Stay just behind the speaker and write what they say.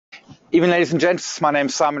Evening, ladies and gents. My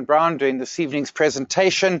name's Simon Brown, doing this evening's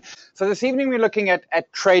presentation. So this evening we're looking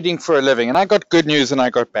at trading for a living, and I got good news and I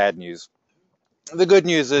got bad news. The good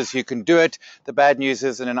news is you can do it. The bad news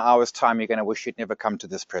is in an hour's time you're going to wish you'd never come to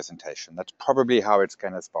this presentation. That's probably how it's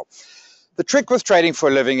going to spell. The trick with trading for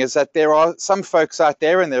a living is that there are some folks out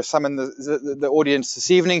there, and there are some in the audience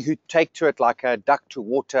this evening, who take to it like a duck to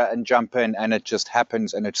water and jump in, and it just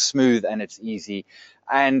happens, and it's smooth and it's easy.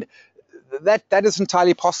 And that is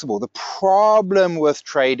entirely possible. The problem with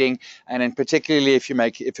trading, and in particularly if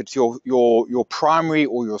it's your primary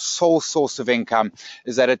or your sole source of income,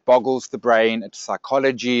 is that it boggles the brain. It's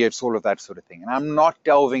psychology, it's all of that sort of thing. And I'm not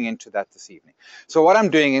delving into that this evening. So what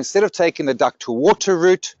I'm doing, instead of taking the duck to water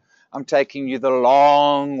route, I'm taking you the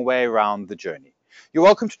long way around the journey. You're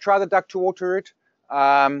welcome to try the duck to water route.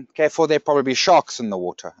 Careful, there are probably sharks in the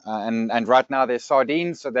water, and right now they're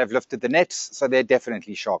sardines, so they've lifted the nets, so there are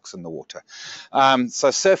definitely sharks in the water. So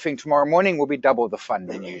surfing tomorrow morning will be double the fun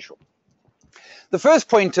than usual. The first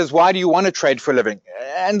point is, why do you want to trade for a living?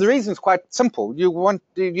 And the reason is quite simple. You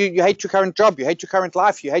hate your current job, you hate your current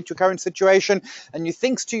life, you hate your current situation, and you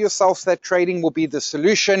think to yourself that trading will be the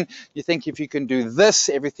solution. You think if you can do this,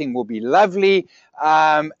 everything will be lovely,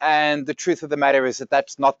 and the truth of the matter is that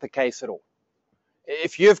that's not the case at all.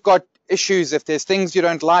 If you've got issues, if there's things you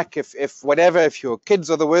don't like, if your kids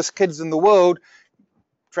are the worst kids in the world,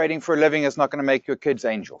 trading for a living is not going to make your kids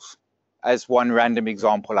angels, as one random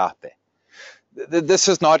example out there. This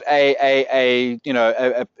is not a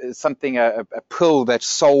pill that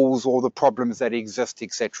solves all the problems that exist,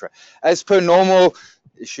 etc. As per normal,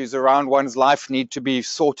 issues around one's life need to be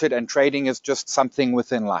sorted, and trading is just something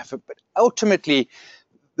within life. But ultimately,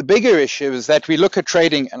 the bigger issue is that we look at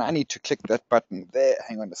trading, and I need to click that button there.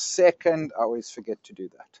 Hang on a second. I always forget to do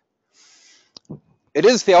that. It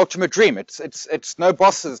is the ultimate dream. It's no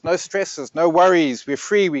bosses, no stresses, no worries. We're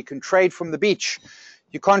free. We can trade from the beach.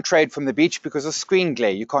 You can't trade from the beach because of screen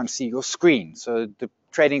glare. You can't see your screen. So the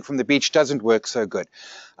trading from the beach doesn't work so good.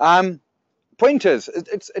 Point is,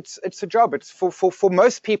 it's a job. It's for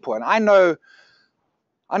most people. And I know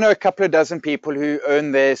a couple of dozen people who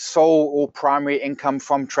earn their sole or primary income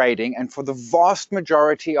from trading, and for the vast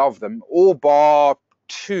majority of them, all bar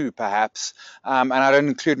two perhaps, and I don't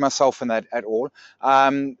include myself in that at all,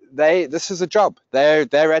 this is a job.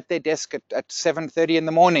 They're at their desk at 7:30 in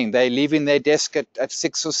the morning. They're leaving their desk at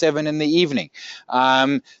 6 or 7 in the evening.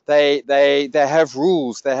 They have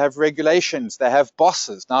rules, they have regulations, they have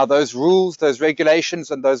bosses. Now those rules, those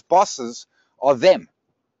regulations, and those bosses are them.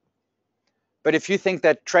 But if you think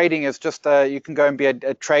that trading is just you can go and be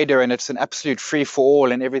a trader and it's an absolute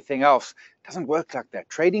free-for-all and everything else, it doesn't work like that.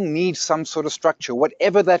 Trading needs some sort of structure,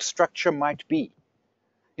 whatever that structure might be.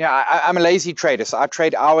 I'm a lazy trader, so I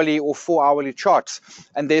trade hourly or 4-hourly charts,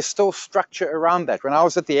 and there's still structure around that. When I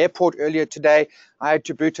was at the airport earlier today, I had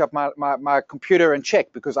to boot up my computer and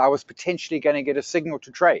check because I was potentially going to get a signal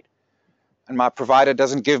to trade. And my provider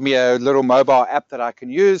doesn't give me a little mobile app that I can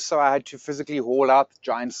use, so I had to physically haul out the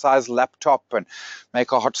giant size laptop and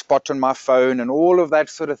make a hotspot on my phone and all of that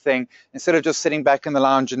sort of thing, instead of just sitting back in the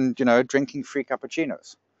lounge and drinking free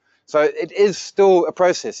cappuccinos. So it is still a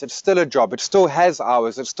process. It's still a job. It still has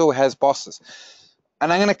hours. It still has bosses.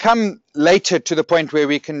 And I'm going to come later to the point where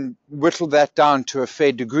we can whittle that down to a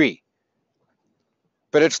fair degree.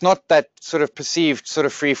 But it's not that sort of perceived sort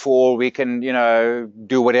of free for all. We can,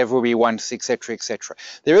 do whatever we want, etc., etc.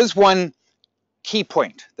 There is one key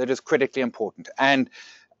point that is critically important. And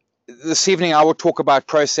this evening I will talk about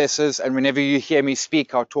processes. And whenever you hear me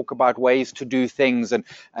speak, I'll talk about ways to do things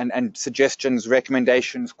and suggestions,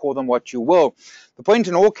 recommendations, call them what you will. The point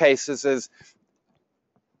in all cases is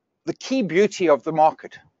the key beauty of the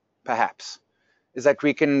market, perhaps, is that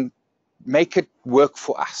we can make it work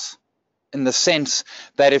for us. In the sense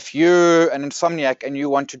that if you're an insomniac and you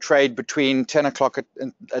want to trade between 10 o'clock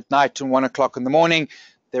at night and 1 o'clock in the morning,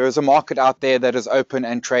 there is a market out there that is open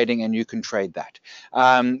and trading, and you can trade that.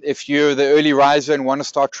 If you're the early riser and want to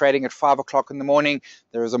start trading at 5 o'clock in the morning,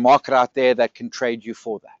 there is a market out there that can trade you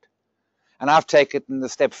for that. And I've taken it a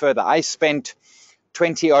step further. I spent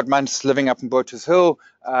 20 odd months living up in Boters Hill,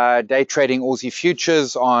 day trading Aussie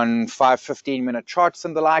futures on 5 15-minute charts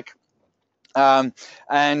and the like.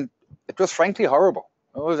 And it was frankly horrible.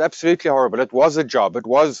 It was absolutely horrible. It was a job. It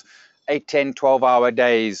was 8, 10, 12-hour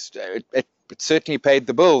days. It certainly paid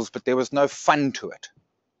the bills, but there was no fun to it.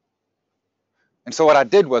 And so what I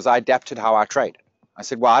did was I adapted how I traded. I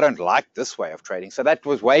said, well, I don't like this way of trading. So that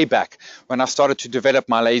was way back when I started to develop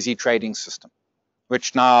my lazy trading system,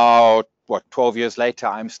 which now, 12 years later,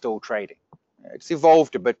 I'm still trading. It's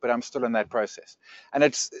evolved a bit, but I'm still in that process. And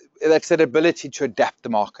that's that ability to adapt the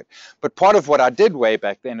market. But part of what I did way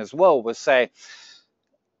back then as well was say,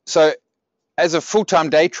 so as a full-time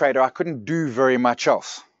day trader, I couldn't do very much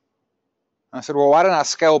else. I said, well, why don't I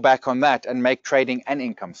scale back on that and make trading an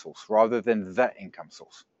income source rather than the income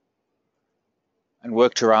source? And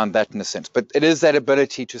worked around that in a sense. But it is that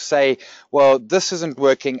ability to say, well, this isn't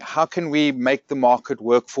working. How can we make the market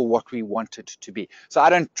work for what we want it to be? So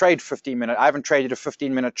I don't trade 15-minute. I haven't traded a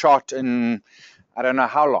 15-minute chart in, I don't know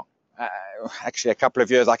how long. Actually, a couple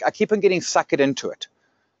of years. Like I keep on getting suckered into it.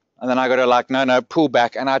 And then I got to like, no, pull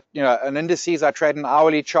back. And on indices, I trade an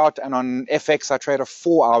hourly chart. And on FX, I trade a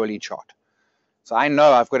 4-hourly chart. So I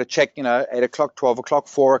know I've got to check, 8 o'clock, 12 o'clock,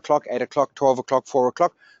 4 o'clock, 8 o'clock, 12 o'clock, 4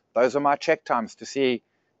 o'clock. Those are my check times to see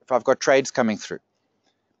if I've got trades coming through.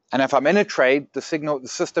 And if I'm in a trade, the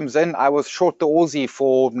system's in, I was short the Aussie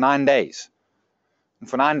for 9 days. And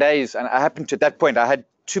for 9 days, and I happened to, at that point, I had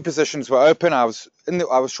 2 positions were open. I was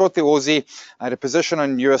short the Aussie. I had a position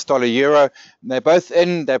on US dollar euro. And they're both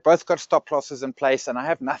in, they've both got stop losses in place, and I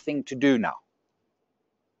have nothing to do now.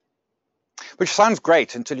 Which sounds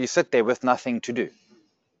great until you sit there with nothing to do.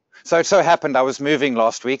 So it so happened I was moving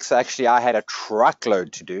last week, so actually I had a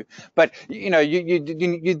truckload to do. But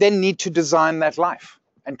you then need to design that life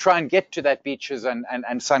and try and get to that beaches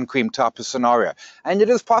and sun cream type of scenario. And it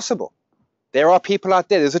is possible. There are people out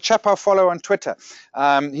there. There's a chap I follow on Twitter.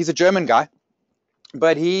 He's a German guy,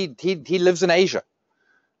 but he lives in Asia.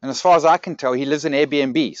 And as far as I can tell, he lives in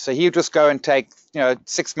Airbnb. So he'll just go and take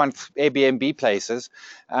 6-month Airbnb places,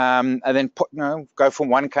 and then go from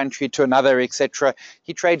one country to another, etc.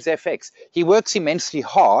 He trades FX. He works immensely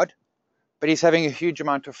hard, but he's having a huge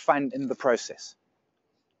amount of fun in the process.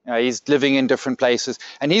 He's living in different places,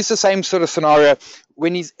 and he's the same sort of scenario.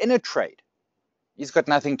 When he's in a trade, he's got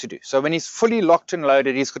nothing to do. So when he's fully locked and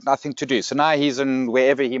loaded, he's got nothing to do. So now he's in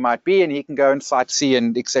wherever he might be, and he can go and sightsee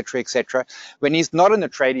and etc., etc. When he's not in the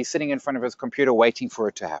trade, he's sitting in front of his computer waiting for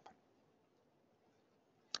it to happen.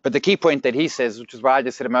 But the key point that he says, which is what I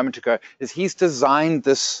just said a moment ago, is he's designed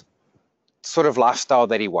this sort of lifestyle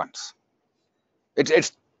that he wants.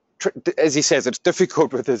 It's as he says, it's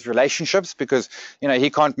difficult with his relationships because, he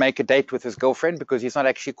can't make a date with his girlfriend because he's not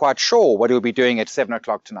actually quite sure what he'll be doing at 7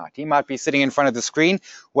 o'clock tonight. He might be sitting in front of the screen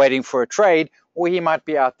waiting for a trade, or he might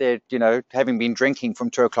be out there, having been drinking from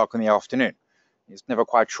 2 o'clock in the afternoon. He's never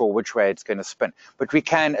quite sure which way it's going to spin. But we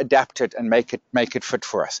can adapt it and make it fit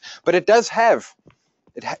for us. But it does have,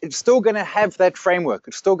 it's still going to have that framework.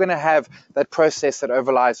 It's still going to have that process that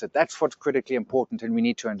overlies it. That's what's critically important, and we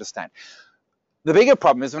need to understand. The bigger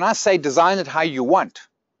problem is when I say design it how you want,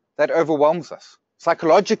 that overwhelms us.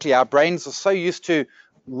 Psychologically, our brains are so used to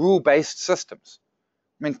rule-based systems.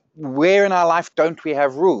 I mean, where in our life don't we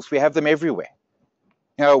have rules? We have them everywhere.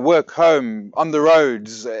 Work, home, on the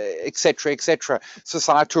roads, etc., etc.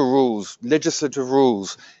 Societal rules, legislative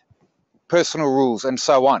rules, personal rules, and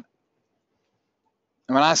so on.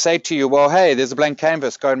 And when I say to you, well, hey, there's a blank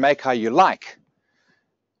canvas, go and make how you like.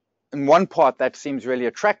 In one part, that seems really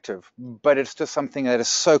attractive, but it's just something that is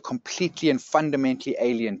so completely and fundamentally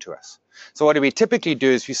alien to us. So what do we typically do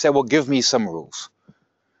is we say, well, give me some rules.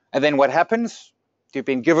 And then what happens? You've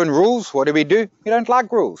been given rules. What do? We don't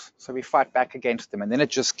like rules. So we fight back against them, and then it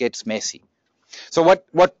just gets messy. So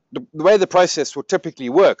the way the process will typically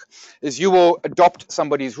work is you will adopt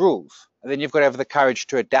somebody's rules, and then you've got to have the courage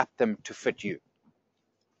to adapt them to fit you.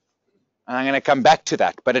 And I'm going to come back to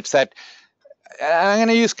that, but it's that. I'm going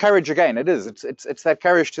to use courage again. It's that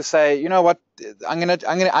courage to say, you know what, I'm going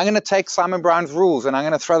to take Simon Brown's rules and I'm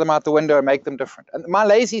going to throw them out the window and make them different. And my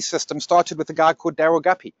lazy system started with a guy called Daryl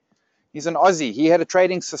Guppy. He's an Aussie. He had a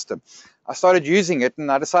trading system. I started using it and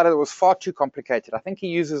I decided it was far too complicated. I think he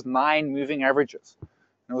uses 9 moving averages.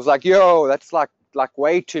 And it was like, yo, that's like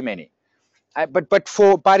way too many. But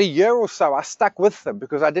for about a year or so, I stuck with them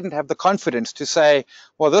because I didn't have the confidence to say,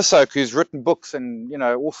 well, this oak who's written books and,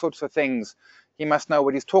 all sorts of things, he must know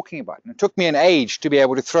what he's talking about. And it took me an age to be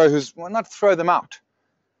able to not throw them out,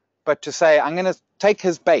 but to say, I'm going to take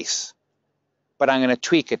his base, but I'm going to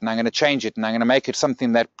tweak it and I'm going to change it and I'm going to make it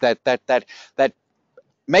something that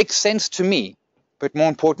makes sense to me, but more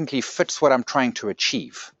importantly, fits what I'm trying to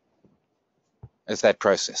achieve as that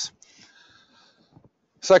process.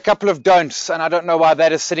 So a couple of don'ts, and I don't know why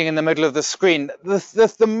that is sitting in the middle of the screen.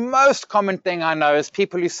 The most common thing I know is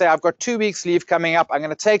people who say, I've got 2 weeks leave coming up. I'm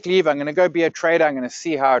going to take leave. I'm going to go be a trader. I'm going to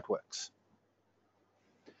see how it works.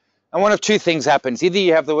 And one of 2 things happens. Either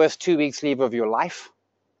you have the worst 2 weeks leave of your life,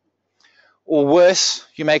 or worse,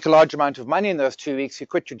 you make a large amount of money in those 2 weeks, you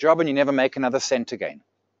quit your job and you never make another cent again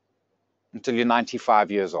until you're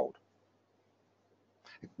 95 years old.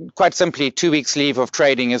 Quite simply, 2 weeks leave of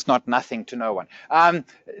trading is not nothing to no one.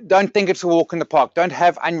 Don't think it's a walk in the park. Don't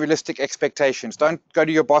have unrealistic expectations. Don't go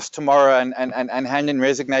to your boss tomorrow and hand in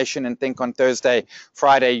resignation and think on Thursday,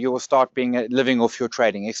 Friday, you will start living off your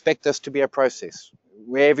trading. Expect this to be a process.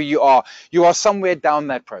 Wherever you are somewhere down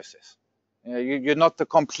that process. You're not the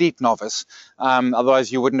complete novice.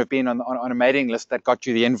 Otherwise, you wouldn't have been on a mailing list that got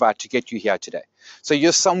you the invite to get you here today. So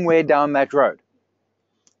you're somewhere down that road.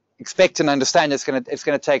 Expect and understand it's going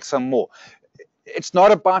to take some more. It's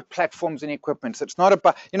not about platforms and equipment. It's not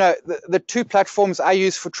about, the two platforms I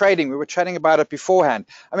use for trading. We were chatting about it beforehand.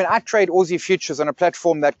 I mean, I trade Aussie futures on a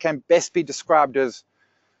platform that can best be described as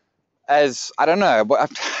I don't know,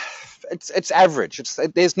 it's average.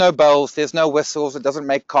 There's no bells, there's no whistles, it doesn't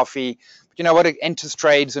make coffee. But you know what? It enters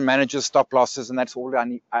trades and manages stop losses, and that's all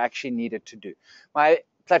I actually needed to do. My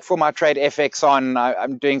platform I trade FX on,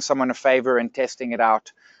 I'm doing someone a favor and testing it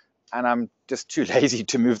out, and I'm just too lazy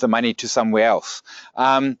to move the money to somewhere else.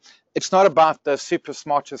 It's not about the super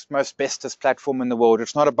smartest, most bestest platform in the world.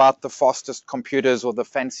 It's not about the fastest computers or the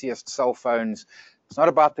fanciest cell phones. It's not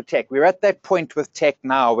about the tech. We're at that point with tech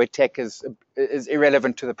now where tech is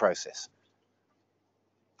irrelevant to the process.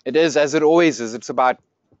 It is, as it always is, it's about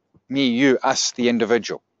me, you, us, the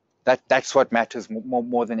individual. That's what matters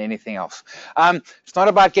more than anything else. It's not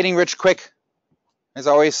about getting rich quick. As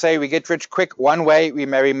I always say, we get rich quick one way, we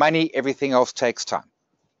marry money, everything else takes time.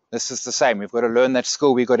 This is the same. We've got to learn that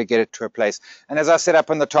skill. We've got to get it to a place. And as I said up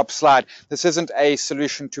on the top slide, this isn't a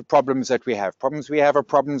solution to problems that we have. Problems we have are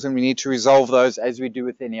problems, and we need to resolve those as we do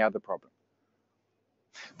with any other problem.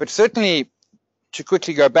 But certainly, to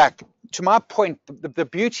quickly go back, to my point, the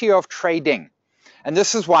beauty of trading, and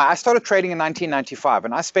this is why I started trading in 1995,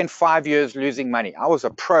 and I spent 5 years losing money. I was a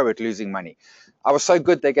pro at losing money. I was so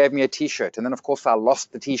good, they gave me a T-shirt. And then, of course, I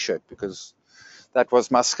lost the T-shirt because that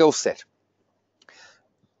was my skill set.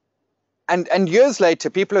 And years later,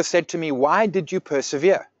 people have said to me, why did you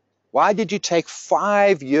persevere? Why did you take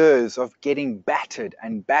 5 years of getting battered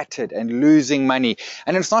and losing money?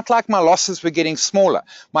 And it's not like my losses were getting smaller.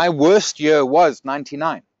 My worst year was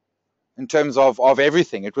 99 in terms of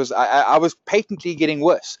everything. It was I was patently getting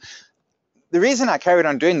worse. The reason I carried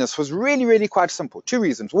on doing this was really, really quite simple. 2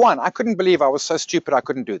 reasons. One, I couldn't believe I was so stupid I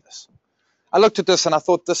couldn't do this. I looked at this and I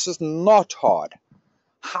thought, this is not hard.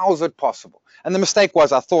 How is it possible? And the mistake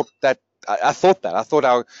was I thought I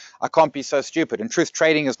can't be so stupid. In truth,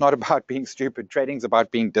 trading is not about being stupid. Trading is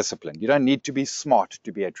about being disciplined. You don't need to be smart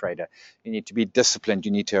to be a trader. You need to be disciplined.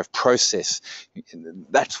 You need to have process.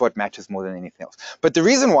 That's what matters more than anything else. But the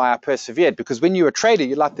reason why I persevered, because when you're a trader,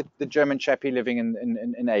 you're like the German chappie living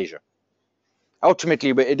in Asia. Ultimately,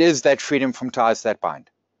 it is that freedom from ties that bind.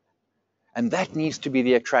 And that needs to be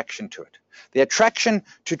the attraction to it. The attraction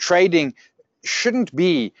to trading shouldn't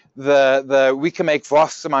be the we can make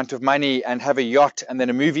vast amount of money and have a yacht and then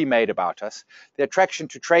a movie made about us. The attraction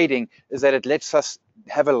to trading is that it lets us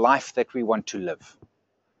have a life that we want to live.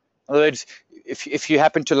 In other words, if you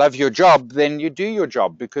happen to love your job, then you do your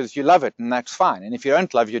job because you love it, and that's fine. And if you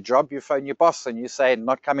don't love your job, you phone your boss and you say,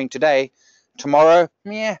 not coming today, tomorrow,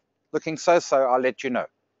 looking so-so, I'll let you know.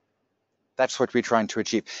 That's what we're trying to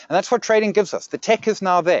achieve. And that's what trading gives us. The tech is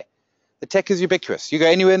now there. The tech is ubiquitous. You go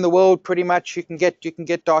anywhere in the world, pretty much, you can get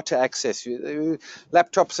data access.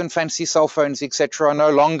 Laptops and fancy cell phones, etc., are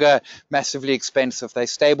no longer massively expensive. They're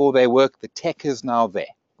stable, they work. The tech is now there.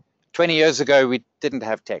 20 years ago, we didn't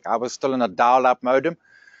have tech. I was still in a dial-up modem,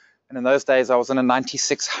 and in those days, I was in a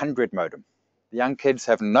 9600 modem. The young kids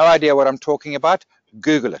have no idea what I'm talking about.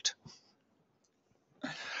 Google it.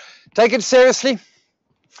 Take it seriously.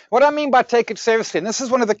 What I mean by take it seriously, and this is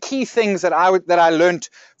one of the key things that I learned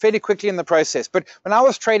fairly quickly in the process, but when I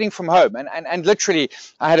was trading from home, and literally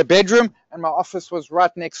I had a bedroom and my office was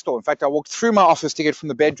right next door. In fact, I walked through my office to get from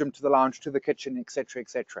the bedroom to the lounge to the kitchen, etc.,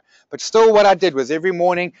 etc. But still what I did was every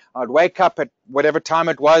morning I'd wake up at whatever time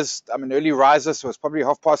it was. I'm an early riser, so it was probably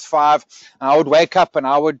 5:30, and I would wake up and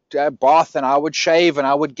I would bath and I would shave and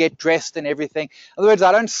I would get dressed and everything. In other words,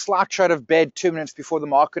 I don't slouch out of bed 2 minutes before the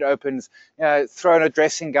market opens, throw on a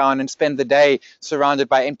dressing gown and spend the day surrounded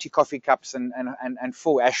by empty coffee cups and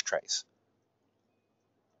full ashtrays.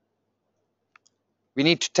 We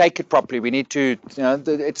need to take it properly. We need to,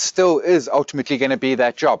 it still is ultimately going to be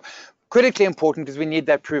that job. Critically important is we need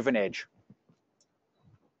that proven edge.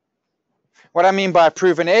 What I mean by a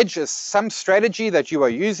proven edge is some strategy that you are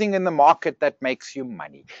using in the market that makes you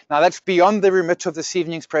money. Now, that's beyond the remit of this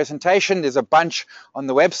evening's presentation. There's a bunch on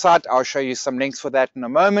the website. I'll show you some links for that in a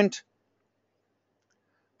moment.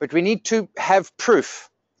 But we need to have proof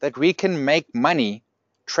that we can make money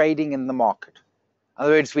trading in the market. In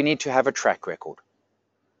other words, we need to have a track record.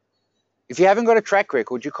 If you haven't got a track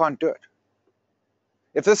record, you can't do it.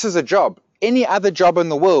 If this is a job, any other job in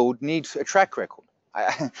the world needs a track record.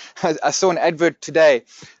 I saw an advert today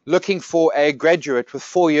looking for a graduate with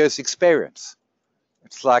 4 years experience.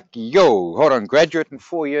 It's like, yo, hold on, graduate and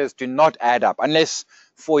 4 years do not add up, unless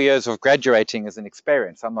 4 years of graduating is an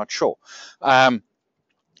experience. I'm not sure.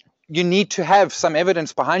 You need to have some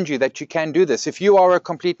evidence behind you that you can do this. If you are a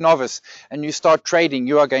complete novice and you start trading,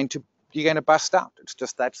 you're going to bust out. It's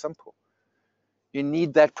just that simple. You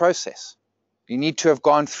need that process. You need to have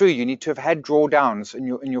gone through. You need to have had drawdowns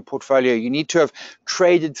in your portfolio. You need to have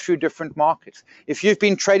traded through different markets. If you've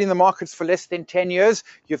been trading the markets for less than 10 years,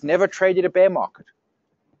 you've never traded a bear market.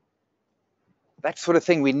 That sort of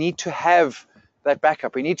thing. We need to have that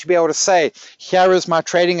backup. We need to be able to say, here is my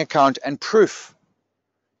trading account and proof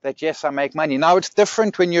that, yes, I make money. Now, it's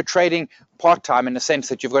different when you're trading part-time in the sense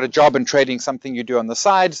that you've got a job and trading something you do on the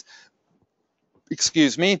sides,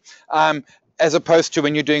 as opposed to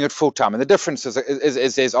when you're doing it full-time. And the difference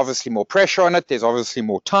is there's obviously more pressure on it. There's obviously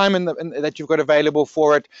more time that you've got available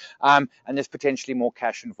for it. And there's potentially more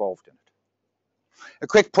cash involved in it. A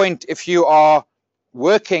quick point, if you are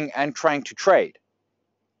working and trying to trade,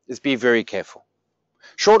 is be very careful.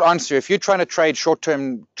 Short answer, if you're trying to trade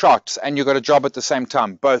short-term charts and you've got a job at the same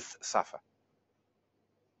time, both suffer.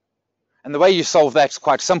 And the way you solve that's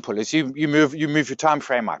quite simple, is you move your time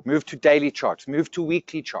frame out, move to daily charts, move to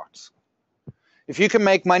weekly charts. If you can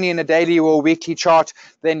make money in a daily or a weekly chart,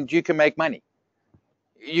 then you can make money.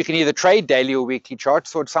 You can either trade daily or weekly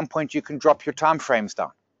charts, or at some point you can drop your time frames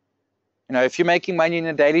down. You know, if you're making money in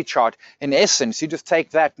a daily chart, in essence, you just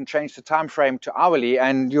take that and change the time frame to hourly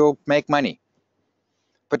and you'll make money.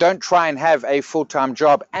 But don't try and have a full-time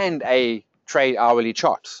job and a trade hourly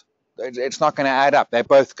charts. It's not going to add up. They're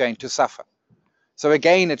both going to suffer. So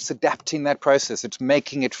again, it's adapting that process. It's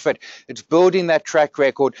making it fit. It's building that track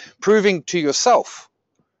record, proving to yourself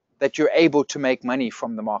that you're able to make money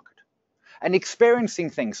from the market. And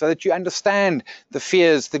experiencing things so that you understand the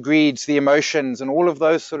fears, the greeds, the emotions, and all of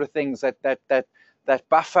those sort of things that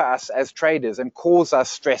buffer us as traders and cause us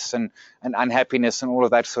stress and unhappiness and all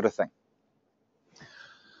of that sort of thing.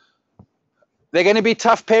 They're going to be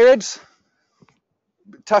tough periods.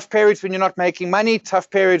 Tough periods when you're not making money, tough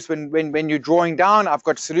periods when you're drawing down. I've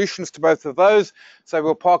got solutions to both of those, so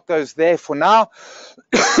we'll park those there for now.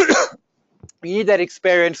 You need that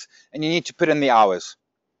experience, and you need to put in the hours.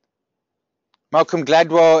 Malcolm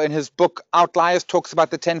Gladwell, in his book Outliers, talks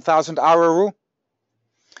about the 10,000-hour rule.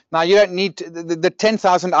 Now, you don't need to, the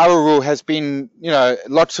 10,000-hour rule has been,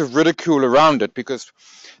 lots of ridicule around it, because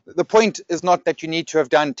the point is not that you need to have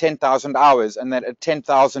done 10,000 hours and that at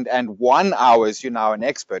 10,001 hours you're now an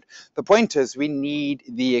expert. The point is we need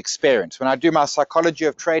the experience. When I do my psychology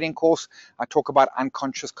of trading course, I talk about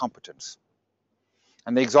unconscious competence.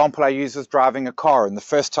 And the example I use is driving a car. And the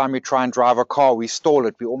first time we try and drive a car, we stall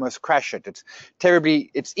it, we almost crash it.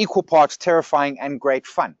 It's equal parts terrifying and great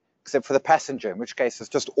fun, except for the passenger, in which case it's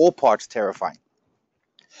just all parts terrifying.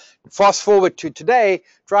 Fast forward to today,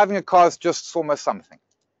 driving a car is just almost something.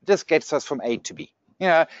 It just gets us from A to B.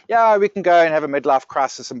 Yeah, we can go and have a midlife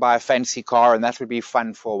crisis and buy a fancy car, and that would be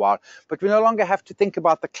fun for a while. But we no longer have to think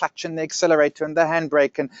about the clutch and the accelerator and the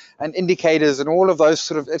handbrake and indicators and all of those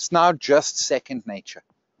sort of, it's now just second nature.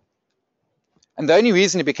 And the only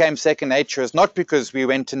reason it became second nature is not because we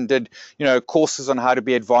went and did, courses on how to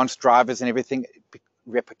be advanced drivers and everything,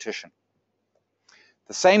 repetition.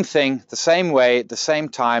 The same thing, the same way, at the same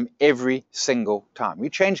time, every single time. We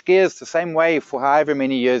change gears the same way for however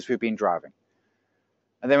many years we've been driving.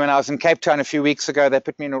 And then when I was in Cape Town a few weeks ago, they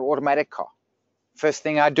put me in an automatic car. First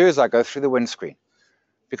thing I do is I go through the windscreen,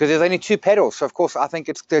 because there's only 2 pedals. So, of course, I think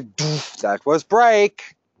it's the doof, that was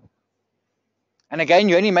brake. And again,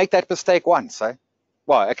 you only make that mistake once.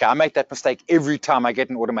 Well, okay, I make that mistake every time I get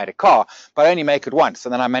an automatic car, but I only make it once.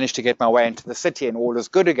 And then I manage to get my way into the city and all is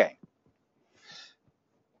good again.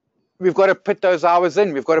 We've got to put those hours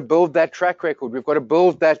in. We've got to build that track record. We've got to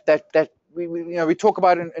build that we talk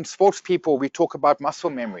about in sports people, we talk about muscle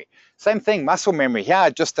memory. Same thing, muscle memory. Yeah,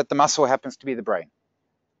 just that the muscle happens to be the brain.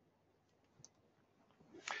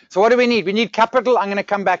 So what do we need? We need capital. I'm going to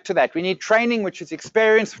come back to that. We need training, which is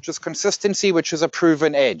experience, which is consistency, which is a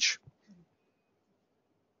proven edge.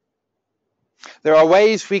 There are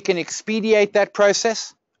ways we can expedite that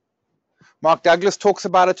process. Mark Douglas talks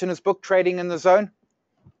about it in his book, Trading in the Zone.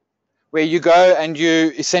 where you go and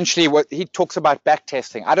you essentially, what he talks about back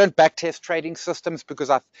testing. I don't back test trading systems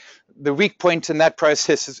because the weak point in that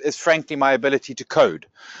process is frankly my ability to code.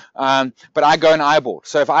 But I go and eyeball.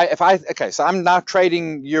 So okay, so I'm now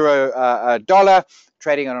trading euro dollar,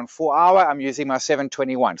 trading it on 4 hour. I'm using my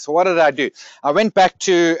 721. So what did I do? I went back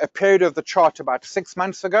to a period of the chart about 6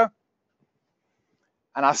 months ago.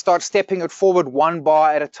 And I start stepping it forward 1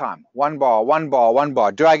 bar at a time. 1 bar, 1 bar, 1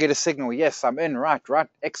 bar. Do I get a signal? Yes, I'm in. Right.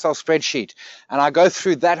 Excel spreadsheet. And I go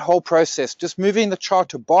through that whole process, just moving the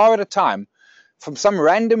chart a bar at a time from some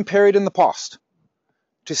random period in the past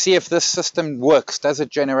to see if this system works. Does it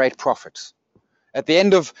generate profits? At the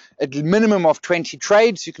end of a minimum of 20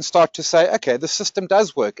 trades, you can start to say, okay, the system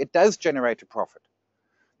does work. It does generate a profit.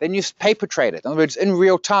 Then you paper trade it. In other words, in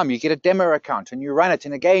real time, you get a demo account and you run it.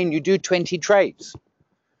 And again, you do 20 trades.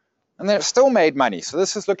 And then it still made money. So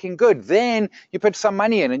this is looking good. Then you put some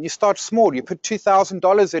money in and you start small. You put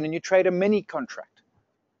 $2,000 in and you trade a mini contract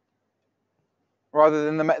rather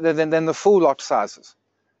than the full lot sizes.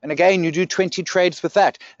 And again, you do 20 trades with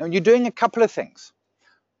that. And you're doing a couple of things.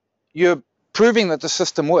 You're proving that the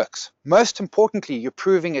system works. Most importantly, you're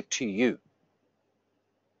proving it to you.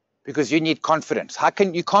 Because you need confidence.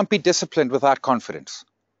 You can't be disciplined without confidence.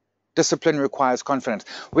 Discipline requires confidence.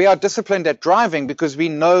 We are disciplined at driving because we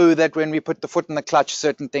know that when we put the foot in the clutch,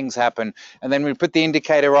 certain things happen. And then we put the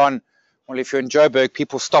indicator on. Well, if you're in Joburg,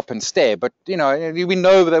 people stop and stare. But, you know, we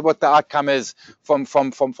know that what the outcome is from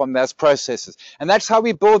those processes. And that's how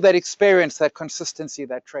we build that experience, that consistency,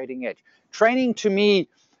 that trading edge. Training to me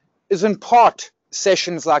is in part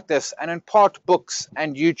sessions like this and in part books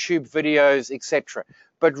and YouTube videos, etc.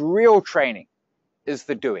 But real training is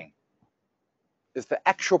the doing. Is the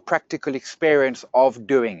actual practical experience of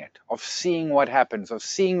doing it, of seeing what happens, of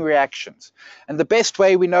seeing reactions. And the best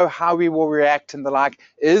way we know how we will react and the like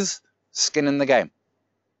is skin in the game.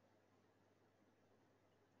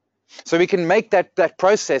 So we can make that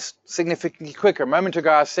process significantly quicker. A moment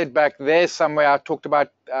ago, I said back there somewhere, I talked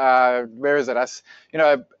about, where is it? Us, you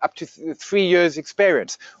know, up to 3 years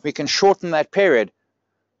experience. We can shorten that period,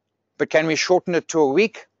 but can we shorten it to a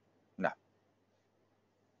week?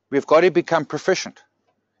 We've got to become proficient.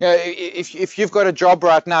 You know, if you've got a job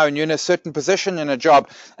right now and you're in a certain position in a job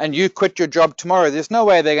and you quit your job tomorrow, there's no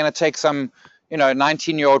way they're going to take some,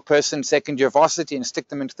 19-year-old person, second-year varsity and stick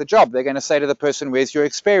them into the job. They're going to say to the person, where's your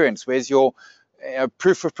experience? Where's your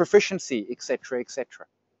proof of proficiency, etc., etc.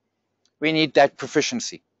 We need that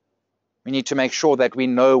proficiency. We need to make sure that we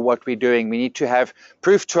know what we're doing. We need to have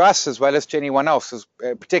proof to us as well as to anyone else,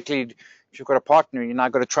 particularly if you've got a partner, you're now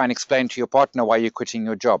got to try and explain to your partner why you're quitting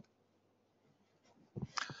your job.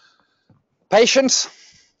 Patience.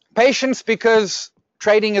 Patience because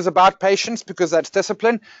trading is about patience, because that's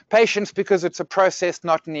discipline. Patience because it's a process,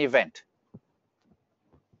 not an event.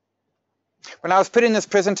 When I was putting this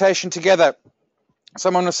presentation together,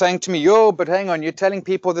 someone was saying to me, but hang on, you're telling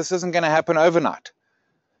people this isn't going to happen overnight.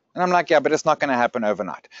 And I'm like, yeah, but it's not going to happen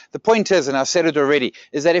overnight. The point is, and I've said it already,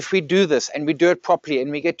 is that if we do this and we do it properly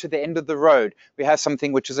and we get to the end of the road, we have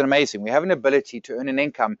something which is amazing. We have an ability to earn an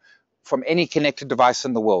income from any connected device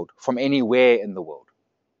in the world, from anywhere in the world.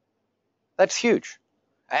 That's huge.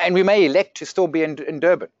 And we may elect to still be in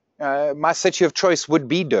Durban. My city of choice would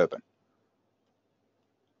be Durban.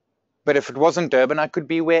 But if it wasn't Durban, I could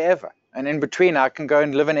be wherever. And in between, I can go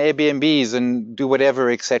and live in Airbnbs and do whatever,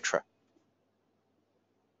 etc.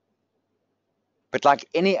 But like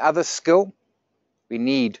any other skill, we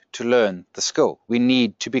need to learn the skill. We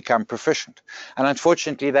need to become proficient. And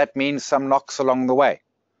unfortunately, that means some knocks along the way.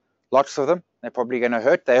 Lots of them. They're probably going to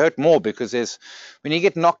hurt. They hurt more because when you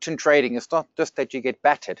get knocked in trading, it's not just that you get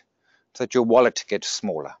battered, it's that your wallet gets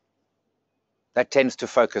smaller. That tends to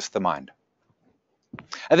focus the mind.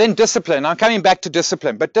 And then discipline. I'm coming back to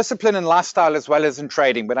discipline, but discipline in lifestyle as well as in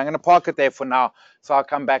trading. But I'm going to park it there for now, so I'll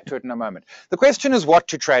come back to it in a moment. The question is what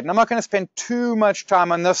to trade. And I'm not going to spend too much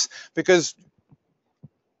time on this because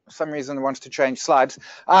for some reason it wants to change slides.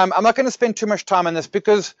 I'm not going to spend too much time on this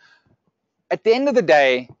because at the end of the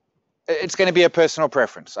day, it's going to be a personal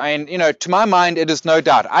preference. I mean, to my mind, it is no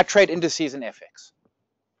doubt. I trade indices and FX.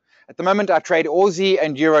 At the moment, I trade Aussie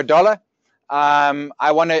and Euro dollar.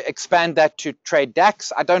 I want to expand that to trade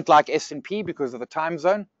DAX. I don't like S&P because of the time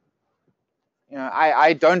zone.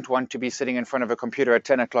 I don't want to be sitting in front of a computer at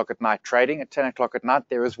 10 o'clock at night trading. At 10 o'clock at night,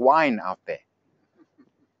 there is wine out there.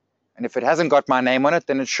 And if it hasn't got my name on it,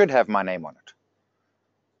 then it should have my name on it.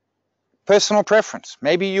 Personal preference.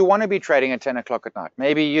 Maybe you want to be trading at 10 o'clock at night.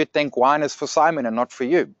 Maybe you think wine is for Simon and not for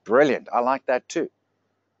you. Brilliant. I like that too.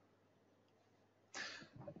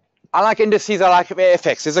 I like indices, I like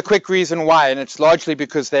FX. There's a quick reason why, and it's largely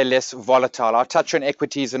because they're less volatile. I'll touch on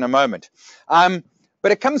equities in a moment.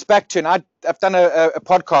 But it comes back to, and I've done a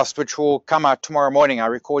podcast which will come out tomorrow morning. I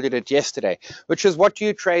recorded it yesterday, which is what do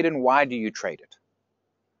you trade and why do you trade it?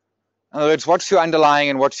 In other words, what's your underlying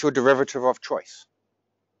and what's your derivative of choice?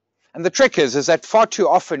 And the trick is that far too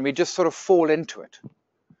often we just sort of fall into it.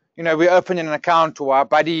 You know, we open an account, or our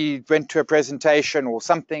buddy went to a presentation or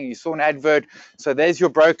something, you saw an advert, so there's your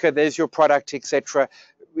broker, there's your product, etc.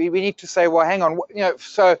 We need to say, well, hang on, you know,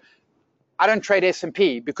 so I don't trade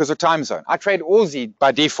S&P because of time zone. I trade Aussie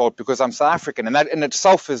by default because I'm South African, and that in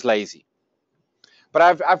itself is lazy.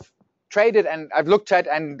 But I've traded and I've looked at,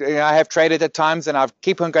 and I have traded at times, and I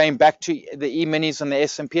keep on going back to the E-minis and the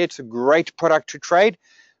S&P. It's a great product to trade,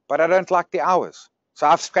 but I don't like the hours. So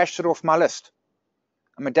I've scratched it off my list.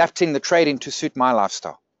 I'm adapting the trading to suit my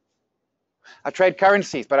lifestyle. I trade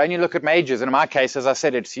currencies, but I only look at majors. And in my case, as I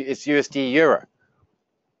said, it's USD Euro.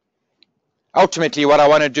 Ultimately, what I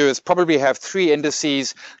want to do is probably have 3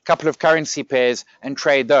 indices, a couple of currency pairs, and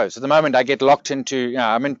trade those. At the moment, I get locked into, you know,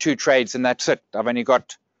 I'm in 2 trades, and that's it. I've only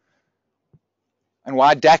got. And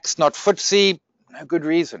why DAX, not FTSE? No good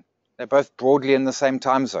reason. They're both broadly in the same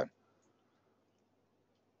time zone.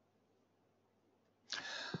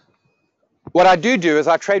 What I do is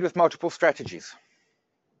I trade with multiple strategies.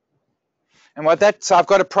 And so I've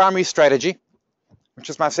got a primary strategy, which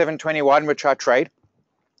is my 721, which I trade.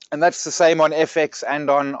 And that's the same on FX and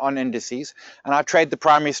on indices. And I trade the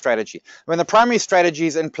primary strategy. When the primary strategy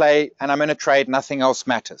is in play and I'm in a trade, nothing else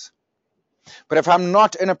matters. But if I'm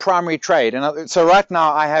not in a primary trade, so right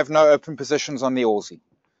now I have no open positions on the Aussie.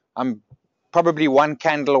 I'm probably 1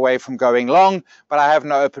 candle away from going long, but I have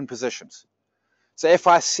no open positions. So if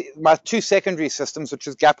I see my 2 secondary systems, which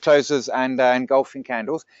is gap closes and engulfing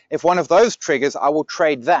candles, if one of those triggers, I will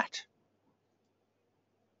trade that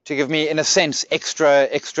to give me, in a sense,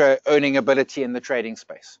 extra earning ability in the trading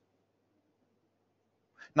space.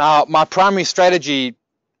 Now, my primary strategy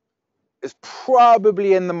is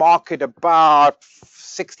probably in the market about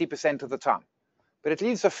 60% of the time, but it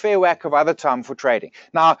leaves a fair whack of other time for trading.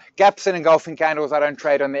 Now, gaps and engulfing candles, I don't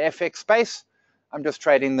trade on the FX space. I'm just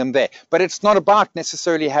trading them there. But it's not about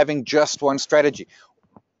necessarily having just one strategy.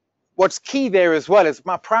 What's key there as well is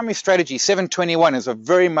my primary strategy, 721, is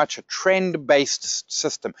very much a trend-based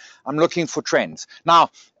system. I'm looking for trends. Now,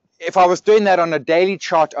 if I was doing that on a daily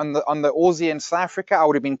chart on the Aussie and South Africa, I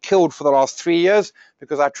would have been killed for the last 3 years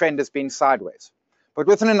because our trend has been sideways. But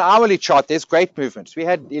within an hourly chart, there's great movements. We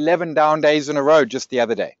had 11 down days in a row just the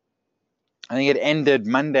other day. I think it ended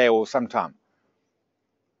Monday or sometime.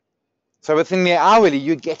 So within the hourly,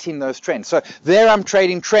 you're getting those trends. So there I'm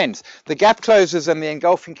trading trends. The gap closes and the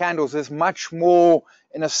engulfing candles is much more,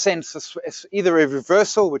 in a sense, it's either a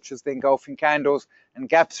reversal, which is the engulfing candles, and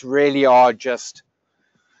gaps really are just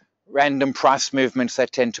random price movements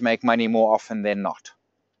that tend to make money more often than not.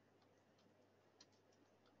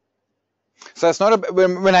 So it's not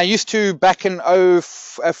when I used to, back in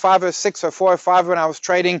 05, 06, 04, 05, when I was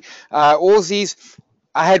trading Aussies,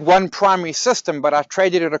 I had one primary system, but I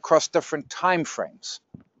traded it across different time frames.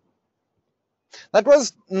 That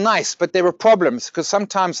was nice, but there were problems because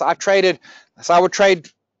sometimes I would trade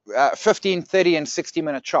 15, 30, and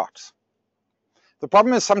 60-minute charts. The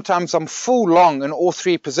problem is sometimes I'm full long in all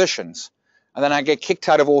 3 positions, and then I get kicked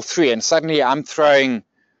out of all 3, and suddenly I'm throwing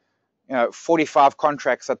 45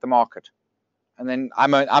 contracts at the market. And then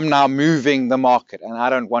I'm now moving the market, and I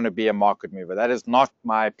don't want to be a market mover. That is not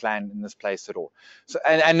my plan in this place at all. So,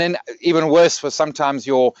 and then even worse was sometimes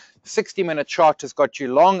your 60-minute chart has got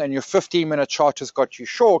you long, and your 15-minute chart has got you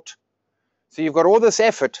short. So you've got all this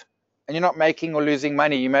effort, and you're not making or losing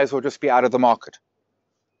money. You may as well just be out of the market.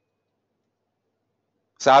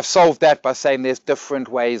 So I've solved that by saying there's different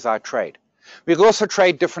ways I trade. We can also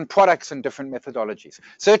trade different products and different methodologies.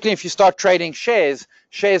 Certainly, if you start trading shares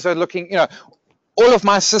are looking, all of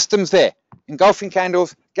my systems there, engulfing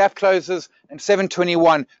candles, gap closes, and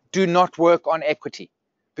 721 do not work on equity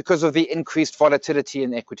because of the increased volatility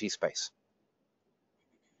in the equity space.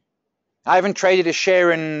 I haven't traded a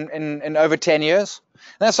share in over 10 years.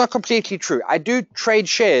 And that's not completely true. I do trade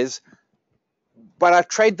shares, but I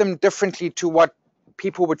trade them differently to what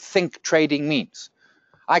people would think trading means.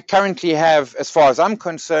 I currently have, as far as I'm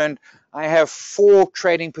concerned, I have 4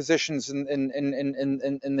 trading positions in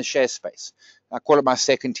the share space. I call it my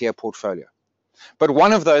second tier portfolio. But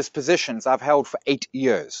one of those positions I've held for 8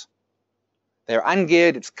 years. They're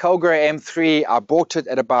ungeared. It's Calgary M3. I bought it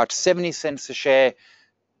at about 70 cents a share.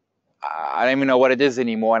 I don't even know what it is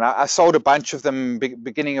anymore. And I sold a bunch of them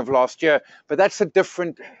beginning of last year. But that's a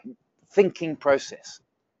different thinking process.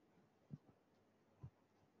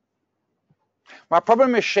 My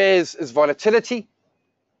problem with shares is volatility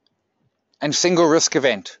and single risk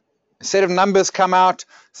event. A set of numbers come out,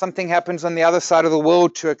 something happens on the other side of the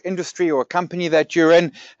world to an industry or a company that you're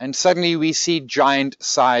in, and suddenly we see giant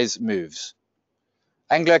size moves.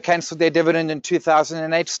 Anglo cancelled their dividend in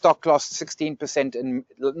 2008, stock lost 16% in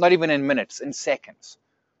not even in minutes, in seconds.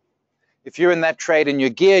 If you're in that trade and you're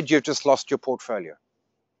geared, you've just lost your portfolio.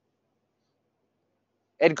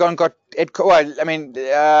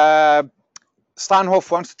 Steinhoff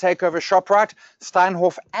wants to take over ShopRite.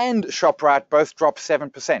 Steinhoff and ShopRite both dropped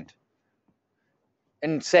 7%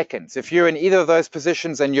 in seconds. If you're in either of those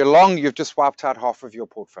positions and you're long, you've just wiped out half of your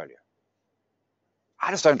portfolio.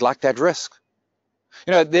 I just don't like that risk.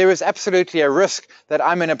 You know, there is absolutely a risk that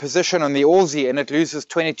I'm in a position on the Aussie and it loses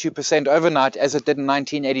 22% overnight as it did in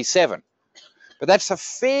 1987. But that's a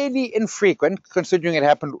fairly infrequent, considering it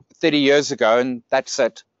happened 30 years ago, and that's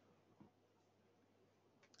it.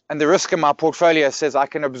 And the risk in my portfolio says I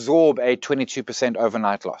can absorb a 22%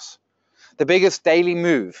 overnight loss. The biggest daily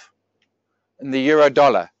move in the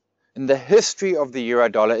euro-dollar, in the history of the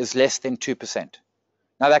euro-dollar, is less than 2%.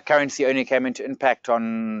 Now, that currency only came into impact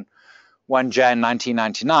on 1 Jan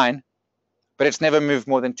 1999, but it's never moved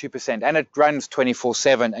more than 2%. And it runs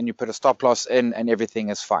 24/7, and you put a stop loss in, and everything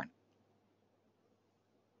is fine.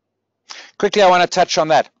 Quickly, I want to touch on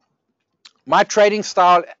that. My trading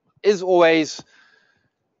style is always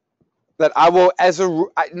that I will,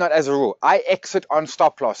 not as a rule, I exit on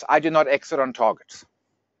stop loss. I do not exit on targets.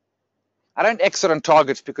 I don't exit on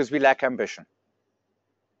targets because we lack ambition.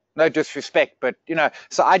 No disrespect, but you know,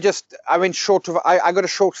 so I went short of, I got a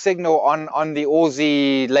short signal on the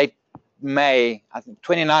Aussie late May, I think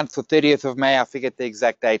 29th or 30th of May, I forget the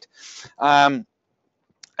exact date. And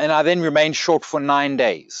I then remained short for 9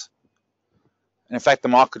 days. And in fact, the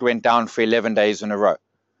market went down for 11 days in a row.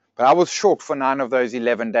 But I was short for 9 of those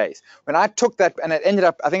 11 days. When I took that, and it ended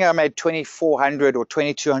up, I think I made 2,400 or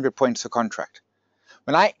 2,200 points a contract.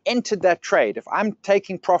 When I entered that trade, if I'm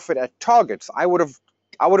taking profit at targets, I would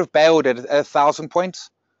have bailed at 1,000 points,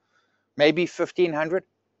 maybe 1,500,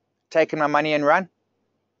 taken my money and run,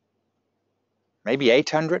 maybe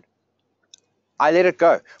 800. I let it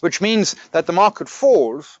go, which means that the market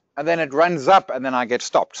falls and then it runs up and then I get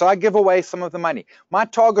stopped. So I give away some of the money. My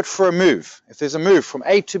target for a move, if there's a move from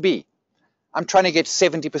A to B, I'm trying to get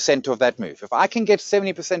 70% of that move. If I can get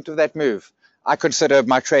 70% of that move, I consider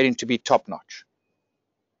my trading to be top notch.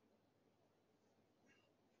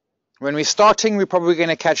 When we're starting, we're probably going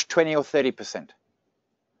to catch 20 or 30%.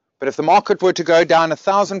 But if the market were to go down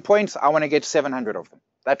 1,000 points, I want to get 700 of them.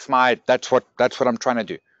 That's what I'm trying to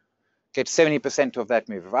do. Get 70% of that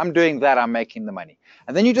move. If I'm doing that, I'm making the money.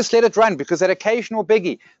 And then you just let it run, because that occasional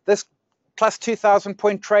biggie, this plus 2,000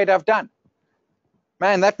 point trade I've done,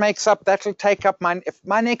 man, that'll take up if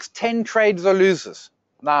my next 10 trades are losers,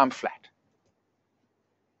 now I'm flat.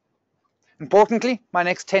 Importantly, my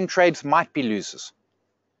next 10 trades might be losers.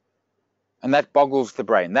 And that boggles the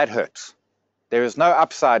brain. That hurts. There is no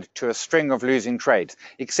upside to a string of losing trades,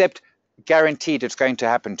 except guaranteed it's going to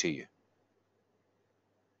happen to you.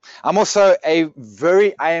 I'm also I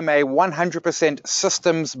am a 100%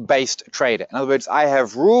 systems-based trader. In other words, I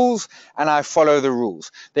have rules and I follow the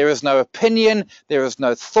rules. There is no opinion, there is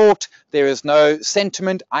no thought, there is no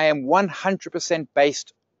sentiment. I am 100%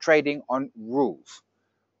 based trading on rules.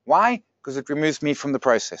 Why? Because it removes me from the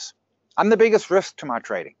process. I'm the biggest risk to my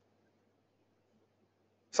trading.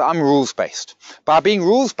 So I'm rules-based. By being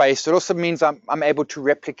rules-based, it also means I'm able to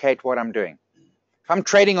replicate what I'm doing. If I'm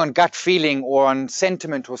trading on gut feeling or on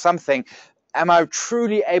sentiment or something, am I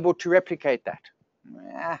truly able to replicate that?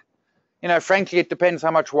 You know, frankly, it depends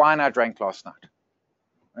how much wine I drank last night.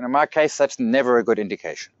 And in my case, that's never a good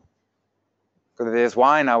indication. Because if there's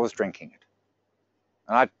wine, I was drinking it.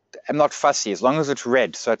 And I am not fussy, as long as it's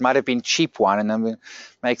red. So it might have been cheap wine, and then it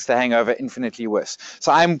makes the hangover infinitely worse.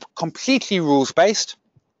 So I'm completely rules-based.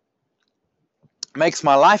 Makes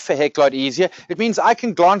my life a heck lot easier. It means I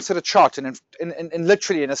can glance at a chart and in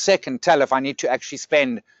literally in a second tell if I need to actually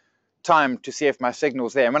spend time to see if my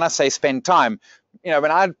signal's there. And when I say spend time, you know,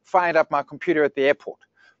 when I find up my computer at the airport,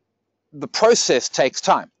 the process takes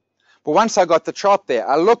time. But once I got the chart there,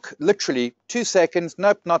 I look literally 2 seconds,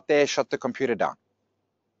 nope, not there, shut the computer down.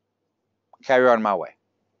 Carry on my way.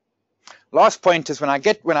 Last point is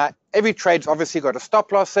every trade's obviously got a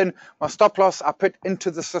stop loss in. My stop loss I put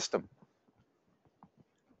into the system.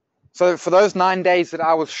 So for those 9 days that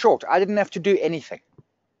I was short, I didn't have to do anything.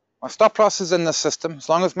 My stop loss is in the system. As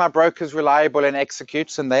long as my broker is reliable and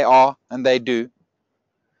executes, and they are, and they do.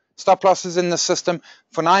 Stop loss is in the system.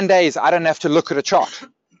 For 9 days, I don't have to look at a chart.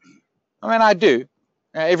 I mean, I do,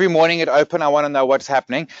 Every morning at Open, I want to know what's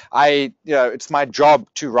happening. It's my job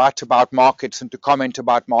to write about markets and to comment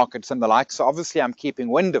about markets and the like. So obviously I'm keeping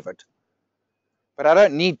wind of it. But I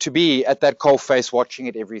don't need to be at that coalface watching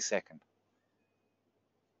it every second.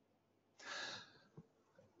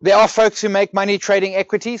 There are folks who make money trading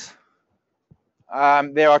equities.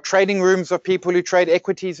 There are trading rooms of people who trade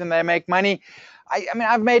equities and they make money. I mean,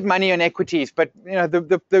 I've made money on equities, but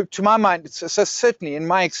to my mind, so certainly in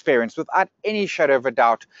my experience, without any shadow of a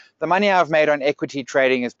doubt, the money I've made on equity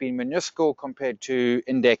trading has been minuscule compared to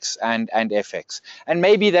index and FX. And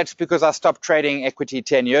maybe that's because I stopped trading equity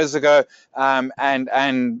 10 years ago. And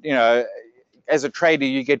as a trader,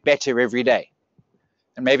 you get better every day.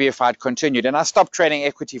 And maybe if I'd continued, and I stopped trading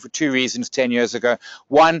equity for two reasons 10 years ago.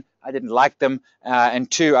 One, I didn't like them.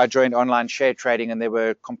 And two, I joined online share trading and there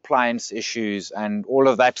were compliance issues and all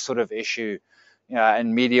of that sort of issue,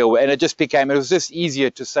 and media. And it was just easier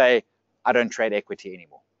to say, I don't trade equity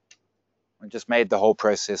anymore. It just made the whole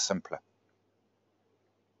process simpler.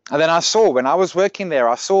 And then when I was working there,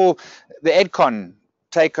 I saw the Edcon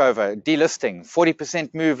takeover, delisting,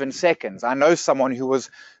 40% move in seconds. I know someone who was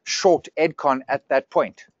short Edcon at that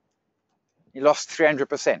point. He lost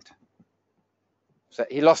 300%. So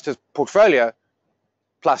he lost his portfolio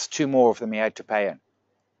plus two more of them he had to pay in.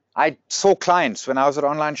 I saw clients when I was at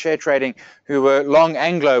online share trading who were long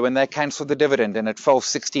Anglo when they canceled the dividend and it fell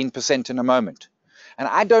 16% in a moment. And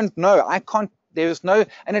I don't know. And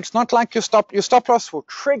it's not like your stop loss will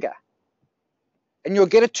trigger and you'll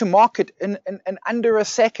get it to market in under a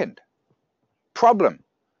second. Problem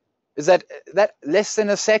is that less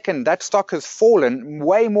than a second, that stock has fallen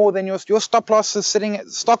way more than your stop loss is sitting.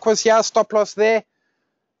 Stock was here, stop loss there,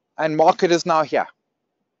 and market is now here.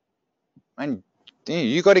 And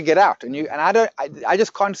you got to get out. I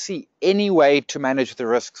just can't see any way to manage the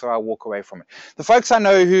risk, so I walk away from it. The folks I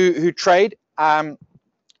know who trade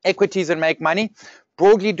equities and make money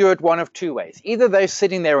broadly do it one of two ways. Either they're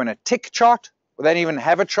sitting there in a tick chart, or they don't even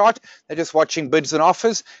have a chart. They're just watching bids and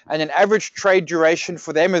offers. And an average trade duration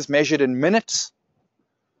for them is measured in minutes,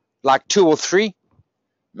 like 2 or 3.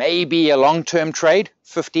 Maybe a long-term trade,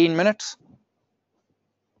 15 minutes.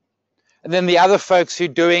 And then the other folks who are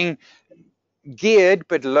doing geared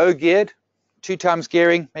but low geared, 2 times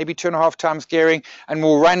gearing, maybe 2.5 times gearing, and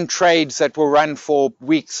will run trades that will run for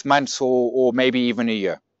weeks, months, or maybe even a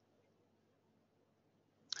year.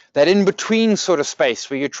 That in-between sort of space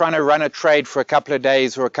where you're trying to run a trade for a couple of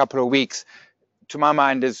days or a couple of weeks, to my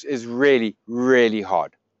mind, is really, really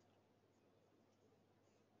hard.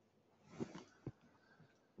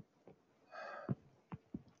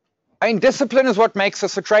 I mean, discipline is what makes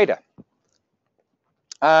us a trader,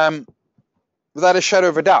 without a shadow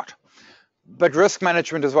of a doubt. But risk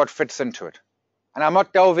management is what fits into it. And I'm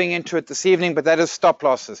not delving into it this evening, but that is stop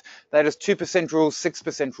losses. That is 2% rules,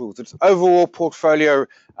 6% rules. It's overall portfolio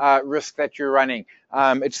risk that you're running.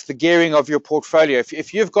 It's the gearing of your portfolio.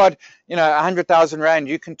 If you've got 100,000 Rand,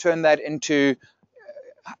 you can turn that into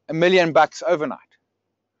 $1 million overnight.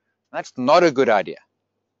 That's not a good idea.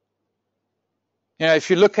 If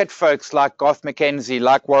you look at folks like Garth McKenzie,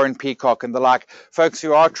 like Warren Peacock, and the like, folks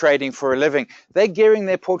who are trading for a living, they're gearing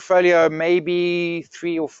their portfolio maybe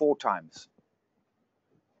 3 or 4 times.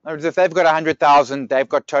 In other words, if they've got 100,000, they've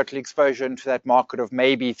got total exposure into that market of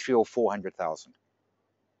maybe 300,000 or 400,000.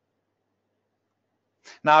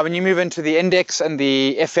 Now, when you move into the index and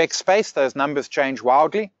the FX space, those numbers change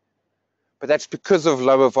wildly, but that's because of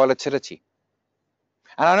lower volatility.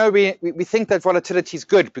 And I know we think that volatility is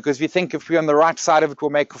good because we think if we're on the right side of it, we'll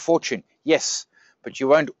make a fortune. Yes, but you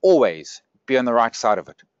won't always be on the right side of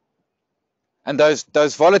it. And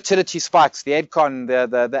those volatility spikes, the Edcon,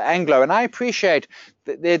 the Anglo, and I appreciate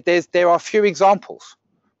that there are few examples,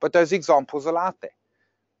 but those examples are out there.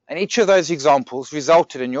 And each of those examples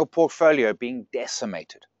resulted in your portfolio being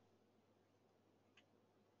decimated.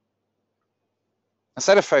 I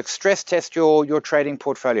say to folks, stress test your trading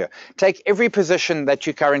portfolio. Take every position that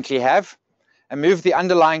you currently have and move the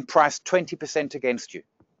underlying price 20% against you.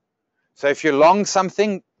 So if you're long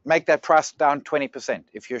something, make that price down 20%.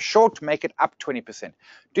 If you're short, make it up 20%.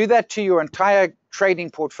 Do that to your entire trading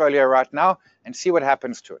portfolio right now and see what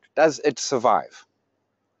happens to it. Does it survive?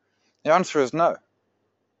 The answer is no.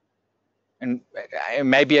 And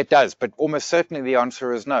maybe it does, but almost certainly the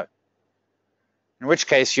answer is no. In which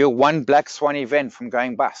case, you're one black swan event from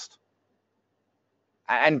going bust.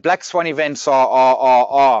 And black swan events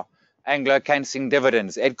are Anglo cancelling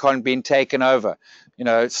dividends, Edcon being taken over,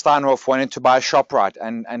 Steinhoff wanted to buy ShopRite,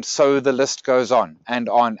 and so the list goes on and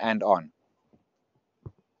on and on.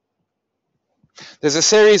 There's a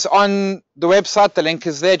series on the website, the link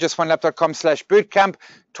is there, justonelap.com/bootcamp,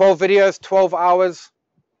 12 videos, 12 hours,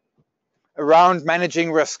 around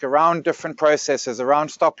managing risk, around different processes, around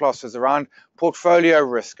stop losses, around portfolio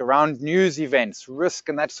risk, around news events, risk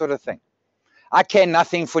and that sort of thing. I care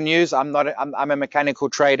nothing for news. I'm a mechanical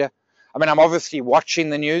trader. I mean, I'm obviously watching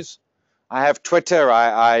the news. I have Twitter.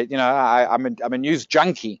 I'm a news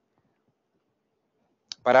junkie,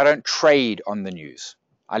 but I don't trade on the news.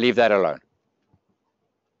 I leave that alone.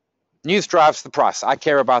 News drives the price. I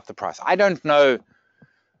care about the price. I don't know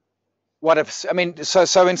what if, I mean, so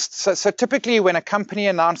typically when a company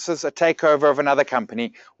announces a takeover of another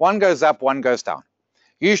company, one goes up, one goes down.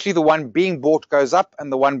 Usually the one being bought goes up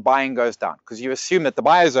and the one buying goes down, because you assume that the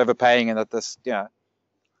buyer is overpaying and that this,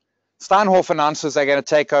 Steinhoff announces they're going to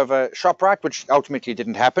take over ShopRite, which ultimately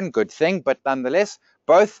didn't happen. Good thing, but nonetheless,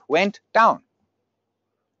 both went down.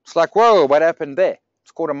 It's like, whoa, what happened there?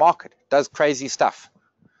 It's called a market. It does crazy stuff.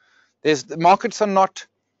 The markets are not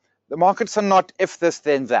if this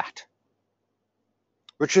then that,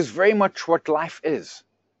 which is very much what life is.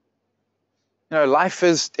 Life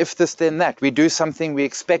is if this then that. We do something, we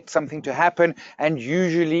expect something to happen, and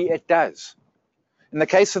usually it does. In the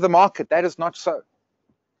case of the market, that is not so.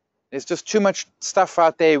 There's just too much stuff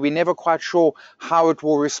out there. We're never quite sure how it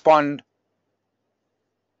will respond,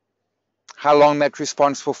 how long that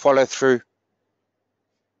response will follow through.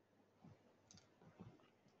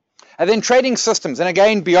 And then trading systems, and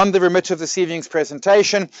again, beyond the remit of this evening's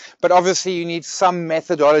presentation, but obviously you need some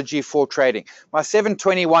methodology for trading. My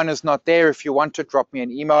 721 is not there. If you want to drop me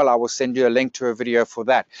an email, I will send you a link to a video for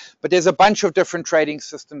that. But there's a bunch of different trading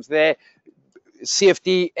systems there: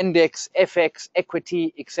 CFD, index, FX,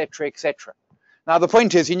 equity, etc., etc. Now, the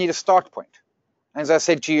point is you need a start point. As I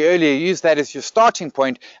said to you earlier, use that as your starting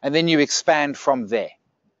point, and then you expand from there.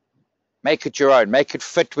 Make it your own. Make it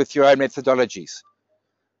fit with your own methodologies.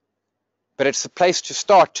 But it's a place to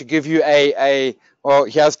start to give you well,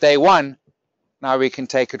 here's day one. Now we can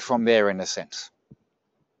take it from there in a sense.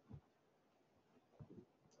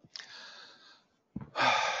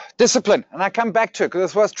 Discipline, and I come back to it because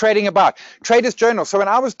that's what I was trading about. Trader's Journal. So when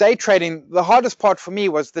I was day trading, the hardest part for me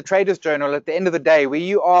was the Trader's Journal at the end of the day, where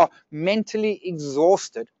you are mentally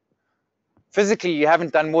exhausted. Physically, you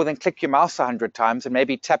haven't done more than click your mouse 100 times and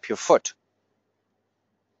maybe tap your foot.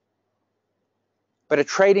 But a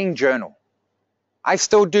trading journal, I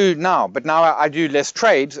still do now, but now I do less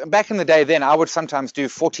trades. Back in the day then, I would sometimes do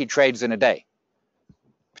 40 trades in a day.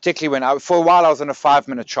 Particularly when for a while I was on a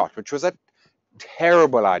 5-minute chart, which was a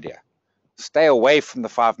terrible idea. Stay away from the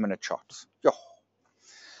 5-minute charts.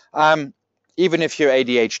 Even if you're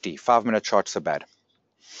ADHD, 5-minute charts are bad.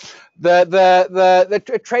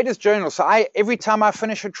 The Trader's Journal. So every time I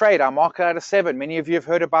finish a trade, I mark it out of 7. Many of you have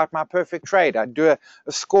heard about my perfect trade. I do a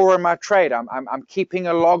score on my trade. I'm keeping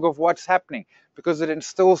a log of what's happening because it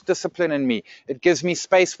instills discipline in me. It gives me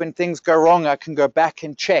space when things go wrong. I can go back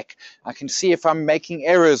and check. I can see if I'm making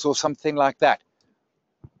errors or something like that.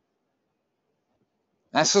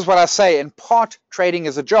 This is what I say. In part, trading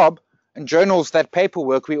is a job, and journals, that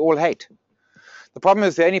paperwork we all hate. The problem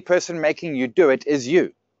is the only person making you do it is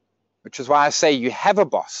you, which is why I say you have a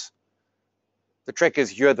boss. The trick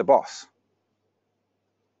is you're the boss.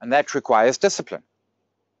 And that requires discipline.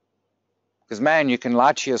 Because, man, you can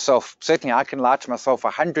lie to yourself. Certainly, I can lie to myself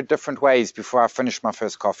 100 different ways before I finish my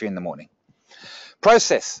first coffee in the morning.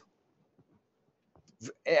 Process.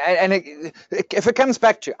 And if it comes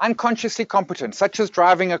back to unconsciously competent, such as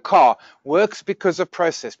driving a car, works because of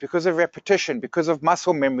process, because of repetition, because of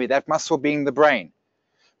muscle memory, that muscle being the brain.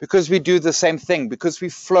 Because we do the same thing, because we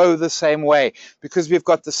flow the same way, because we've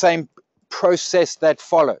got the same process that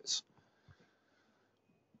follows.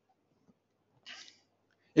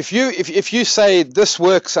 If you say this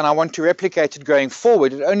works and I want to replicate it going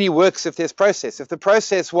forward, it only works if there's process. If the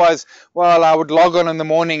process was, well, I would log on in the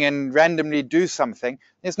morning and randomly do something,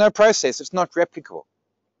 there's no process. It's not replicable.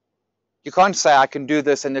 You can't say I can do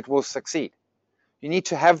this and it will succeed. You need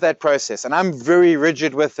to have that process, and I'm very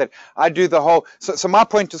rigid with it. I do the whole, so my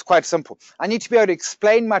point is quite simple. I need to be able to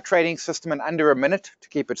explain my trading system in under a minute to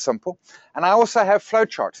keep it simple. And I also have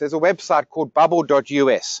flowcharts. There's a website called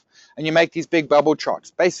bubble.us, and you make these big bubble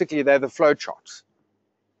charts. Basically, they're the flowcharts.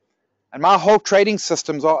 And my whole trading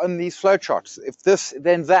systems are in these flowcharts. If this,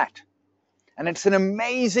 then that. And it's an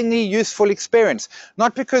amazingly useful experience.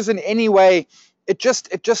 Not because in any way, it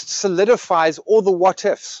just solidifies all the what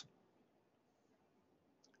ifs.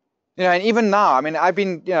 And even now, I mean, I've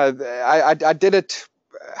been, I did it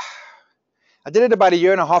about a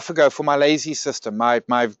year and a half ago for my lazy system,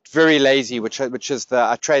 my very lazy, which is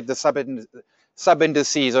I trade the sub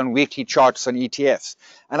indices on weekly charts on ETFs,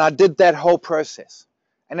 and I did that whole process,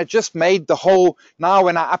 and it just made the whole. Now,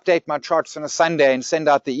 when I update my charts on a Sunday and send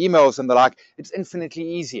out the emails and the like, it's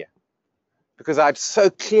infinitely easier. because I'd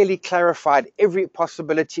so clearly clarified every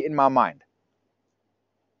possibility in my mind.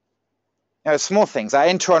 Small things. I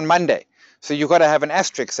enter on Monday. So you've got to have an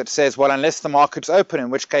asterisk that says, well, unless the market's open,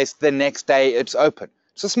 in which case the next day it's open.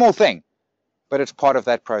 It's a small thing, but it's part of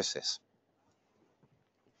that process.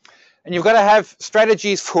 And you've got to have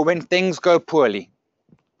strategies for when things go poorly.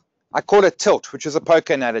 I call it tilt, which is a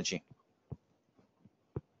poker analogy.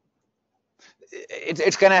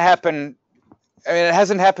 It's going to happen. I mean, it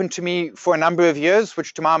hasn't happened to me for a number of years,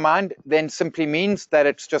 which to my mind then simply means that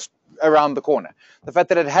it's just around the corner. The fact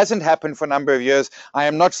that it hasn't happened for a number of years, I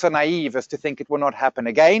am not so naive as to think it will not happen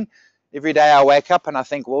again. Every day I wake up and I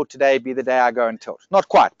think, will today be the day I go on tilt? Not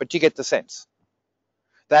quite, but you get the sense.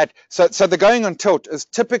 So the going on tilt is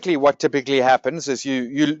typically what typically happens is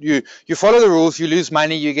you follow the rules, you lose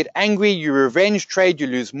money, you get angry, you revenge trade, you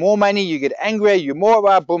lose more money, you get angrier, you more,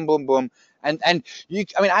 boom, boom, boom. And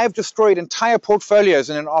I have destroyed entire portfolios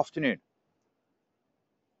in an afternoon.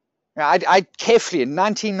 I carefully, in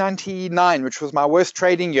 1999, which was my worst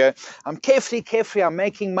trading year, I'm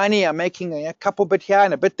making money, I'm making a couple bit here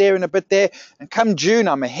and a bit there and a bit there. And come June,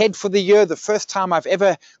 I'm ahead for the year, the first time I've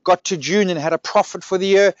ever got to June and had a profit for the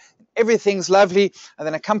year. Everything's lovely. And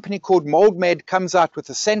then a company called MoldMed comes out with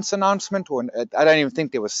a cents announcement, or I don't even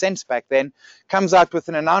think there was cents back then, comes out with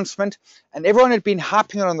an announcement. And everyone had been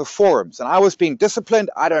hyping it on the forums. And I was being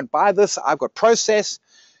disciplined. I don't buy this. I've got process.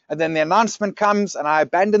 And then the announcement comes and I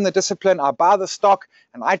abandon the discipline. I buy the stock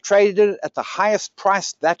and I traded it at the highest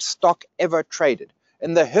price that stock ever traded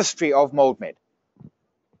in the history of MoldMed.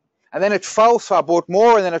 And then it fell, so I bought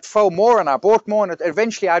more, and then it fell more, and I bought more, and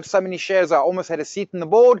eventually I had so many shares I almost had a seat in the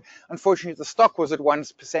board. Unfortunately, the stock was at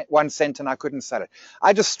 1 cent and I couldn't sell it.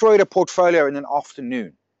 I destroyed a portfolio in an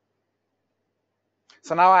afternoon.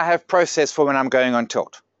 So now I have process for when I'm going on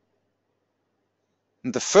tilt.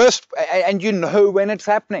 And you know when it's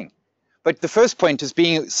happening. But the first point is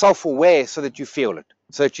being self-aware so that you feel it,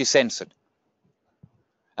 so that you sense it.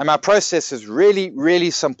 And my process is really, really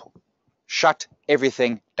simple. Shut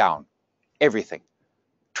everything down. Everything.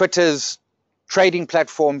 Twitters, trading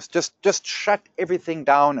platforms, just shut everything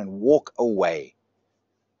down and walk away.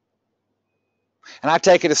 And I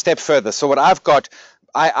take it a step further. So what I've got,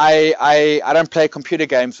 I don't play computer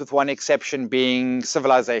games, with one exception being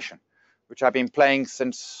Civilization, which I've been playing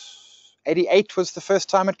since 88 was the first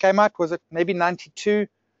time it came out. Was it maybe 92?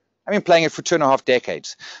 I've been playing it for 2.5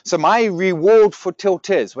 decades. So my reward for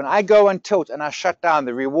tilt is, when I go on tilt and I shut down,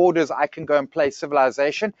 the reward is I can go and play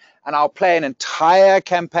Civilization, and I'll play an entire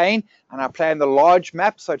campaign, and I play in the large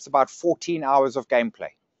map, so it's about 14 hours of gameplay.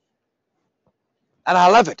 And I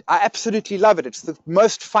love it. I absolutely love it. It's the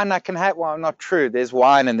most fun I can have. Well, not true. There's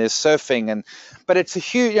wine and there's surfing, but it's a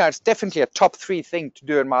huge, it's definitely a top 3 thing to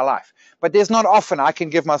do in my life. But there's not often I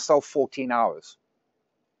can give myself 14 hours.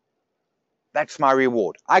 That's my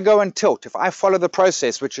reward. I go and tilt. If I follow the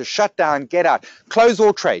process, which is shut down, get out, close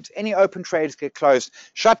all trades. Any open trades get closed,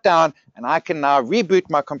 shut down, and I can now reboot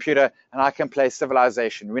my computer and I can play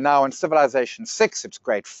Civilization. We're now on Civilization 6. It's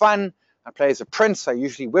great fun. I play as a prince. I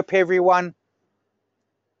usually whip everyone.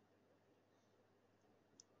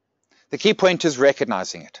 The key point is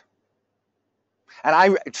recognizing it.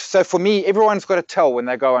 And so for me, everyone's got to tell when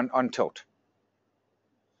they go on tilt.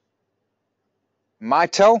 My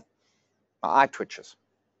tell, my eye twitches.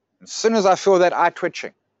 As soon as I feel that eye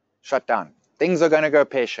twitching, shut down. Things are going to go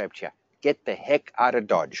pear-shaped here. Get the heck out of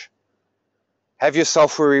Dodge. Have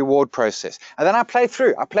yourself a reward process. And then I play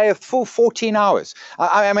through. I play a full 14 hours.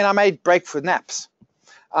 I may break for naps.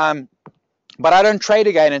 But I don't trade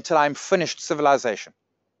again until I'm finished Civilization.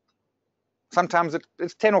 Sometimes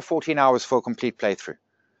it's 10 or 14 hours for a complete playthrough.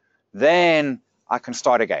 Then I can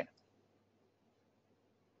start again.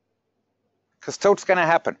 Because tilt's going to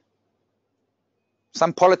happen.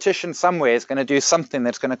 Some politician somewhere is going to do something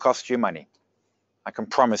that's going to cost you money. I can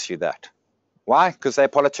promise you that. Why? Because they're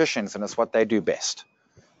politicians and it's what they do best.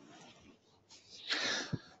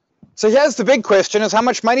 So here's the big question, is how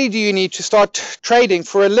much money do you need to start trading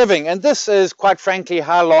for a living? And this is, quite frankly,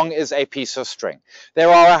 how long is a piece of string? There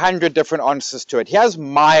are 100 different answers to it. Here's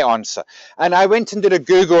my answer. And I went and did a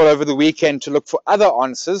Google over the weekend to look for other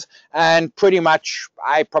answers, and pretty much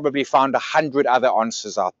I probably found 100 other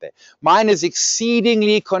answers out there. Mine is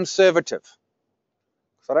exceedingly conservative.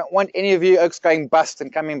 So I don't want any of you oaks going bust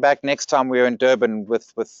and coming back next time we're in Durban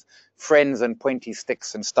with friends and pointy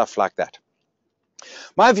sticks and stuff like that.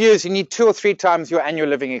 My view is you need 2 or 3 times your annual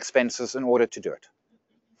living expenses in order to do it.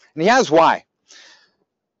 And here's why.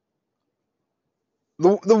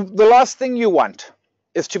 The last thing you want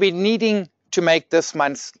is to be needing to make next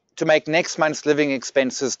month's living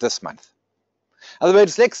expenses this month. In other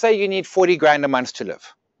words, let's say you need 40 grand a month to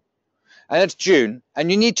live. and it's June, and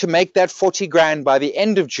you need to make that 40 grand by the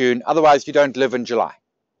end of June, otherwise you don't live in July.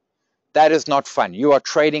 That is not fun. You are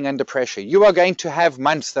trading under pressure. You are going to have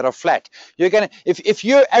months that are flat. You're going to, if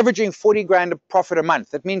you're averaging 40 grand of profit a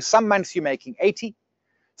month, that means some months you're making 80,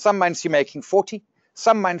 some months you're making 40,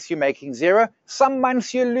 some months you're making 0, some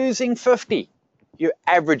months you're losing 50. You're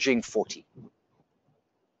averaging 40.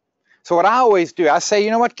 So what I always do, I say,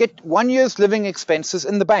 you know what, get 1 year's living expenses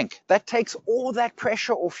in the bank. That takes all that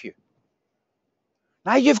pressure off you.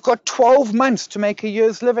 Now you've got 12 months to make a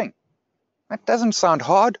year's living. That doesn't sound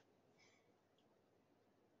hard.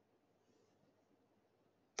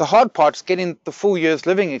 The hard part's getting the full year's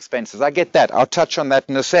living expenses. I get that. I'll touch on that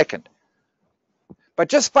in a second. But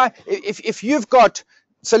just by, if you've got,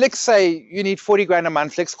 so let's say you need 40 grand a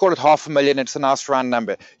month, let's call it 500,000, it's a nice round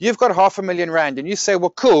number. You've got 500,000 rand and you say, well,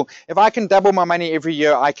 cool, if I can double my money every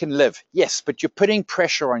year, I can live. Yes, but you're putting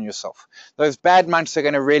pressure on yourself. Those bad months are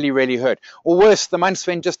going to really, really hurt. Or worse, the months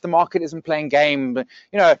when just the market isn't playing game. You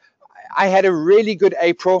know, I had a really good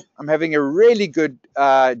April. I'm having a really good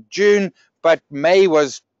June, but May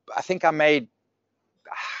was, I think I made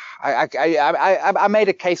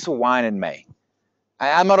a case of wine in May.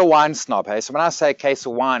 I'm not a wine snob, hey? So when I say a case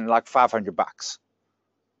of wine, like $500. But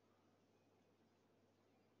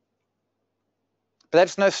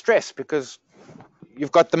that's no stress because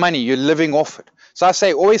you've got the money, you're living off it. So I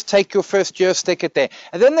say always take your first year, stick it there.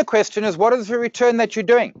 And then the question is, what is the return that you're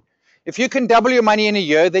doing? If you can double your money in a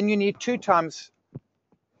year, then you need 2 times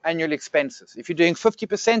annual expenses. If you're doing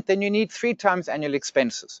 50%, then you need 3 times annual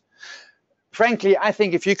expenses. Frankly, I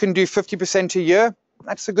think if you can do 50% a year,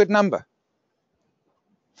 that's a good number.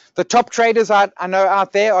 The top traders I know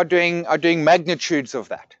out there are doing magnitudes of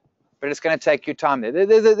that, but it's going to take you time there.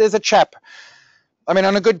 There's a chap, I mean,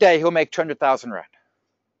 on a good day, he'll make 200,000 rand.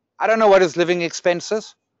 I don't know what his living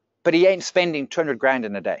expenses, but he ain't spending 200 grand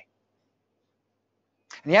in a day.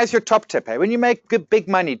 And here's your top tip, hey? When you make big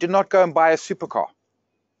money, do not go and buy a supercar.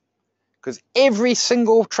 Because every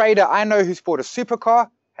single trader I know who's bought a supercar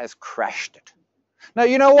has crashed it. Now,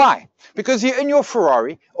 you know why? Because you're in your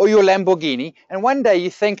Ferrari or your Lamborghini, and one day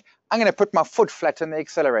you think, I'm going to put my foot flat on the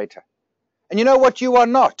accelerator. And you know what you are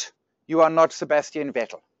not? You are not Sebastian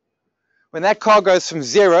Vettel. When that car goes from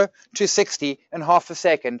 0 to 60 in half a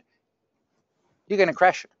second, you're going to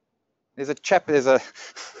crash it. There's a chap,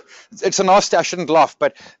 it's a nasty, I shouldn't laugh,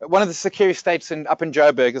 but one of the security states up in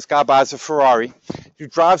Joburg, this guy buys a Ferrari, he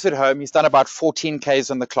drives it home, he's done about 14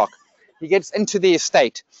 Ks on the clock. He gets into the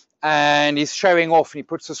estate, and he's showing off, and he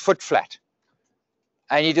puts his foot flat.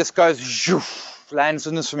 And he just goes, zhoof, lands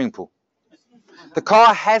in the swimming pool. The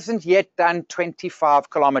car hasn't yet done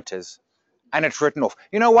 25 kilometers, and it's written off.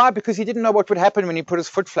 You know why? Because he didn't know what would happen when he put his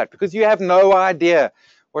foot flat. Because you have no idea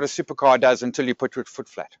what a supercar does until you put your foot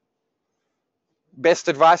flat. Best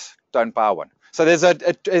advice, don't buy one. So there's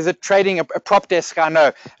a trading, a prop desk I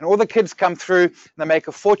know, and all the kids come through, and they make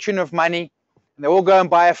a fortune of money, and they all go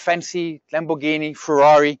and buy a fancy Lamborghini,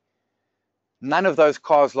 Ferrari. None of those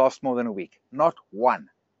cars last more than a week. Not one.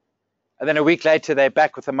 And then a week later, they're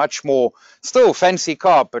back with a much more, still fancy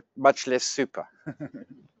car, but much less super.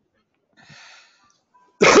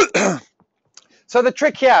 So the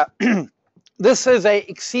trick here, this is a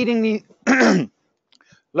exceedingly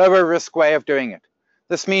lower risk way of doing it.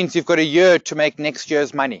 This means you've got a year to make next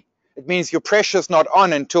year's money. It means your pressure's not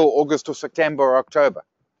on until August or September or October.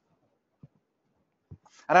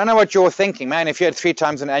 And I know what you're thinking, man, if you had 3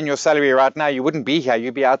 times an annual salary right now, you wouldn't be here.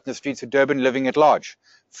 You'd be out in the streets of Durban living at large.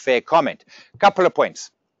 Fair comment. Couple of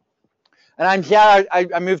points. And I'm here,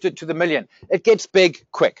 I moved it to the million. It gets big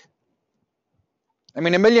quick. I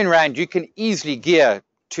mean, R1 million, you can easily gear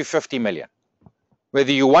to 50 million.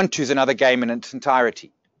 Whether you want to is another game in its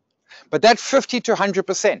entirety. But that 50 to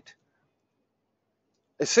 100%,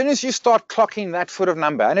 as soon as you start clocking that sort of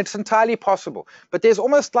number, and it's entirely possible, but there's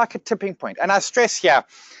almost like a tipping point. And I stress here,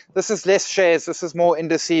 this is less shares, this is more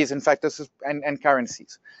indices, in fact, this is and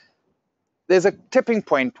currencies. There's a tipping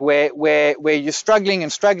point where you're struggling,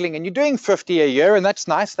 and you're doing 50 a year, and that's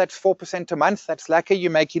nice, that's 4% a month, that's lucky,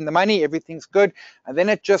 you're making the money, everything's good, and then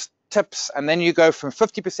it just tips, and then you go from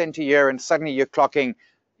 50% a year, and suddenly you're clocking,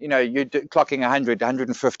 you're clocking 100,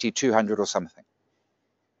 150, 200 or something.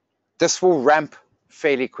 This will ramp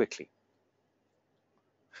fairly quickly.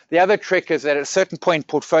 The other trick is that at a certain point,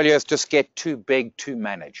 portfolios just get too big to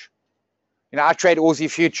manage. I trade Aussie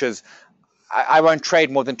futures. I won't trade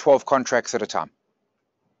more than 12 contracts at a time.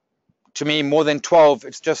 To me, more than 12,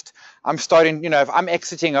 it's just, I'm starting, if I'm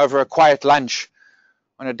exiting over a quiet lunch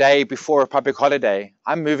on a day before a public holiday,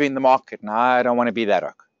 I'm moving the market. Now, I don't want to be that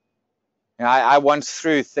oak. I once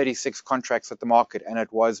threw 36 contracts at the market, and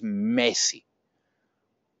it was messy.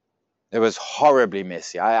 It was horribly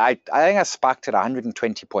messy. I think I spiked at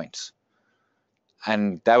 120 points.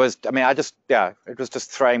 And that was, I mean, it was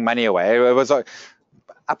just throwing money away. It was,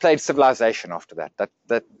 I played Civilization after that.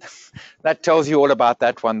 That tells you all about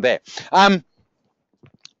that one there. And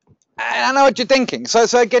I know what you're thinking. So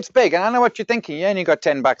it gets big, and I know what you're thinking. You only got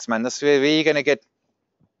 $10, man. This is where you're going to get.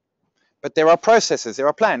 But there are processes, there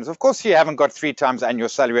are plans. Of course, you haven't got 3 times annual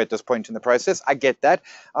salary at this point in the process. I get that.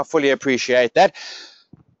 I fully appreciate that.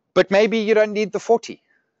 But maybe you don't need the 40.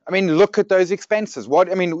 I mean, look at those expenses. There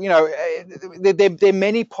are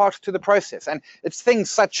many parts to the process. And it's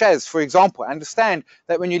things such as, for example, understand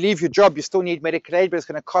that when you leave your job, you still need medical aid, but it's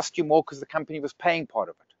going to cost you more because the company was paying part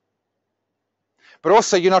of it. But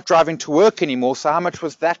also, you're not driving to work anymore, so how much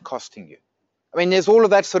was that costing you? I mean, there's all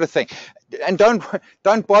of that sort of thing. And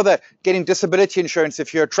don't bother getting disability insurance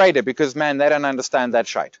if you're a trader, because, man, they don't understand that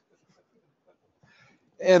shite.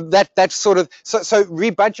 That's sort of, so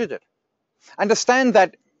rebudget it. Understand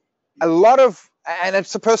that a lot of, and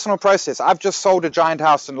it's a personal process. I've just sold a giant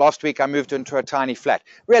house, and last week I moved into a tiny flat.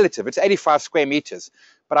 Relative, it's 85 square meters,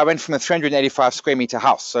 but I went from a 385 square meter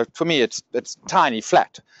house. So for me, it's tiny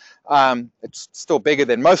flat. It's still bigger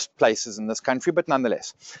than most places in this country, but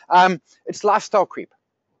nonetheless, it's lifestyle creep.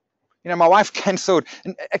 You know, my wife cancelled,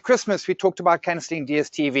 and at Christmas we talked about cancelling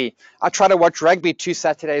DSTV. I tried to watch rugby 2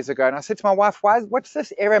 Saturdays ago, and I said to my wife, what's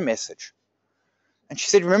this error message? And she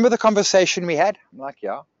said, remember the conversation we had? I'm like,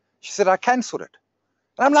 yeah. She said, I cancelled it.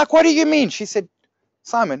 And I'm like, what do you mean? She said,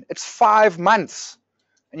 Simon, it's 5 months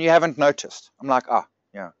and you haven't noticed. I'm like,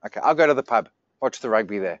 yeah, okay, I'll go to the pub, watch the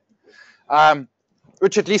rugby there.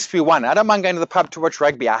 Which at least we won. I don't mind going to the pub to watch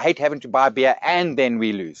rugby. I hate having to buy beer and then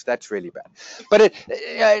we lose. That's really bad. But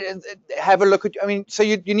have a look at, I mean, so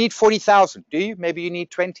you need 40,000, do you? Maybe you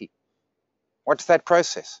need 20. What's that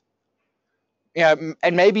process? And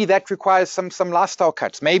maybe that requires some lifestyle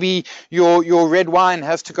cuts. Maybe your red wine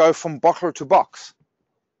has to go from bottle to box.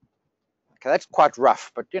 Okay, that's quite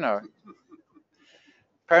rough, but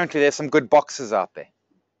apparently there's some good boxes out there.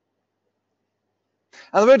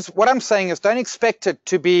 In other words, what I'm saying is don't expect it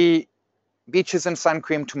to be beaches and sun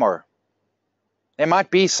cream tomorrow. There might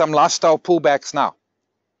be some lifestyle pullbacks now.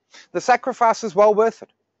 The sacrifice is well worth it.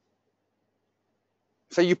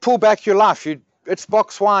 So you pull back your life, it's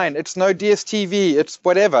box wine, it's no DSTV, it's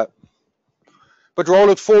whatever. But roll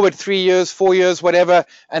it forward 3 years, 4 years, whatever,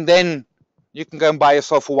 and then you can go and buy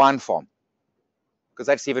yourself a wine farm. Because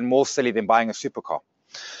that's even more silly than buying a supercar.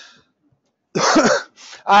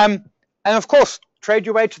 And of course, trade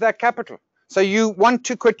your way to that capital. So you want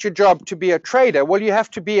to quit your job to be a trader. Well, you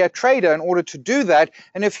have to be a trader in order to do that.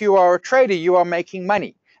 And if you are a trader, you are making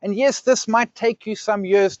money. And yes, this might take you some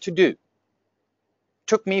years to do.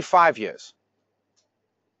 Took me 5 years.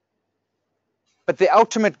 But the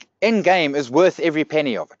ultimate end game is worth every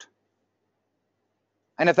penny of it.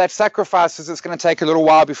 And if that sacrifices, it's going to take a little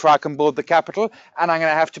while before I can build the capital, and I'm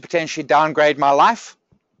going to have to potentially downgrade my life.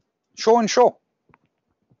 Sure and sure.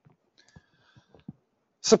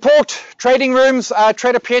 Support, trading rooms,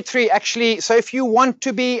 Trader Petri, actually, so if you want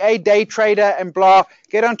to be a day trader and blah,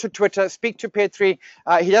 get onto Twitter, speak to Petri.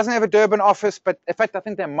 He doesn't have a Durban office, but in fact, I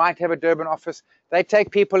think they might have a Durban office. They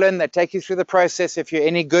take people in, they take you through the process. If you're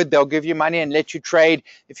any good, they'll give you money and let you trade.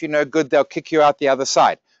 If you're no good, they'll kick you out the other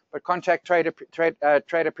side. But contact Trader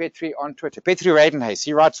Petri on Twitter. Petri Radenhays,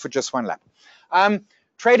 he writes for Just One Lap.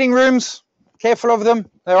 Trading rooms, careful of them.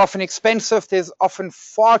 They're often expensive. There's often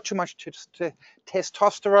far too much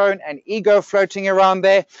testosterone and ego floating around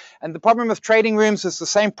there. And the problem with trading rooms is the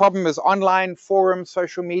same problem as online, forums,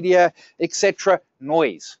 social media, etc.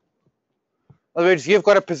 Noise. In other words, you've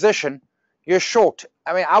got a position, you're short.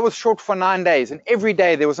 I mean, I was short for 9 days, and every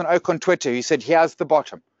day there was an oak on Twitter who said, here's the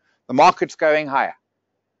bottom. The market's going higher.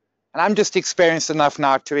 And I'm just experienced enough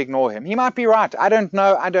now to ignore him. He might be right. I don't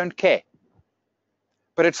know. I don't care.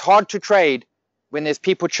 But it's hard to trade when there's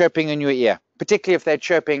people chirping in your ear, particularly if they're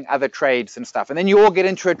chirping other trades and stuff. And then you all get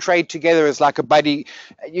into a trade together as like a buddy.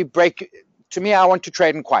 You break. To me, I want to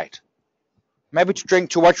trade in quiet. Maybe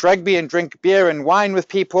to watch rugby and drink beer and wine with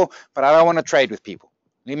people, but I don't want to trade with people.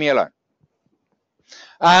 Leave me alone.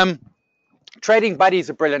 Trading buddy is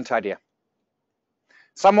a brilliant idea.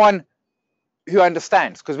 Someone who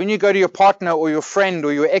understands, because when you go to your partner or your friend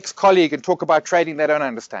or your ex-colleague and talk about trading, they don't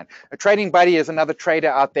understand. A trading buddy is another trader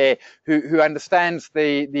out there who understands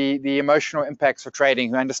the emotional impacts of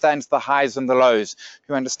trading, who understands the highs and the lows,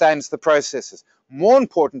 who understands the processes. More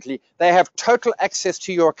importantly, they have total access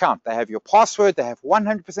to your account. They have your password, they have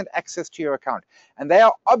 100% access to your account, and they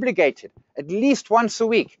are obligated at least once a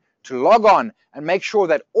week to log on and make sure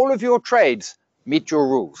that all of your trades meet your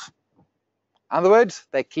rules. In other words,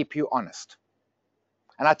 they keep you honest.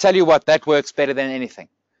 And I tell you what, that works better than anything.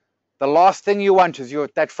 The last thing you want is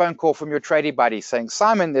that phone call from your tradie buddy saying,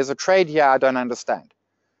 Simon, there's a trade here I don't understand.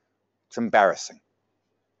 It's embarrassing.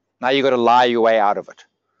 Now you've got to lie your way out of it.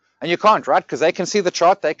 And you can't, right? Because they can see the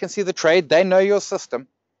chart, they can see the trade, they know your system.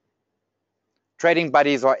 Trading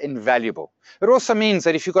buddies are invaluable. It also means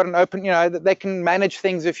that if you've got an open, that they can manage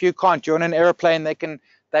things if you can't. You're on an airplane, they can,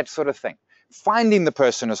 that sort of thing. Finding the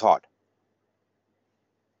person is hard.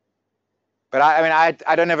 But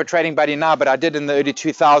I don't have a trading buddy now, but I did in the early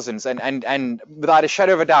 2000s. And without a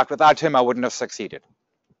shadow of a doubt, without him, I wouldn't have succeeded.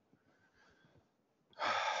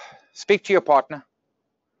 Speak to your partner.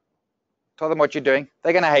 Tell them what you're doing.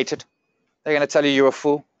 They're going to hate it. They're going to tell you you're a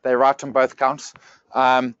fool. They're right on both counts.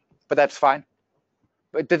 But that's fine.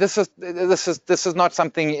 But this is not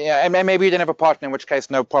something, and maybe you don't have a partner, in which case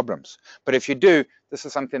no problems. But if you do, this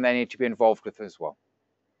is something they need to be involved with as well.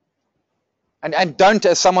 And don't,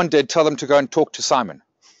 as someone did, tell them to go and talk to Simon.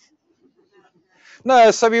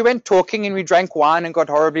 No, so we went talking and we drank wine and got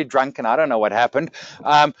horribly drunk, and I don't know what happened.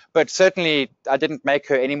 But certainly I didn't make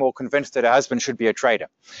her any more convinced that her husband should be a trader.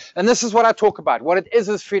 And this is what I talk about. What it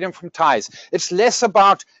is freedom from ties. It's less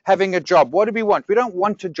about having a job. What do we want? We don't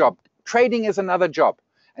want a job. Trading is another job.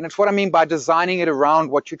 And it's what I mean by designing it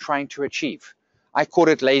around what you're trying to achieve. I call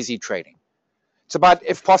it lazy trading. It's about,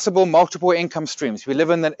 if possible, multiple income streams. We live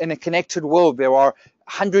in a connected world. There are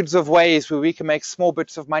hundreds of ways where we can make small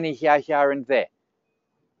bits of money here, here, and there.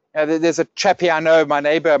 There's a chap here I know, my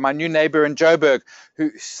new neighbor in Joburg,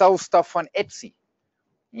 who sells stuff on Etsy.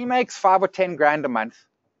 He makes 5 or 10 grand a month.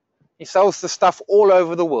 He sells the stuff all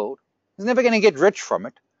over the world. He's never going to get rich from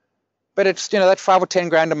it. But it's, that 5 or 10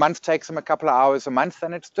 grand a month takes him a couple of hours a month,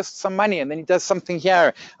 and it's just some money. And then he does something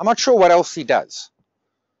here. I'm not sure what else he does.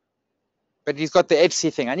 But he's got the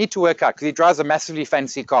Etsy thing. I need to work out, because he drives a massively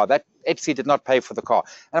fancy car. That Etsy did not pay for the car.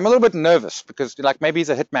 And I'm a little bit nervous, because maybe he's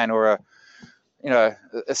a hitman or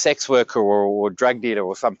a sex worker or drug dealer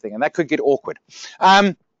or something. And that could get awkward.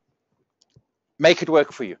 Make it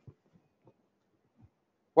work for you.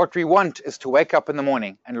 What we want is to wake up in the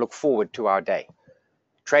morning and look forward to our day.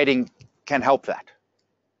 Trading can help that.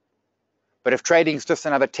 But if trading is just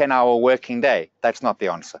another 10-hour working day, that's not the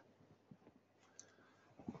answer.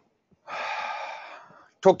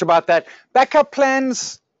 Talked about that. Backup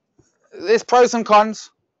plans, there's pros and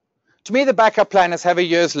cons. To me, the backup plan is have a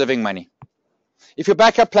year's living money. If your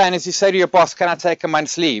backup plan is you say to your boss, can I take a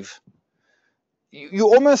month's leave?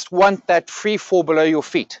 You almost want that free fall below your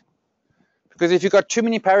feet. Because if you've got too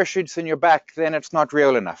many parachutes in your back, then it's not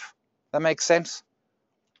real enough. That makes sense?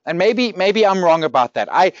 And maybe I'm wrong about that.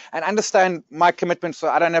 I understand my commitments. So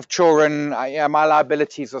I don't have children. My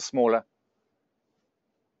liabilities are smaller.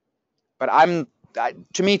 But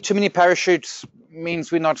to me, too many parachutes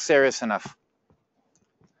means we're not serious enough.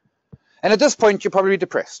 And at this point, you're probably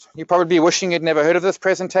depressed. You're probably wishing you'd never heard of this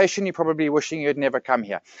presentation. You're probably wishing you'd never come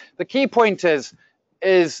here. The key point is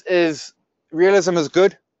realism is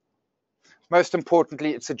good. Most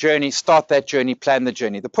importantly, it's a journey. Start that journey, plan the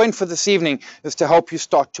journey. The point for this evening is to help you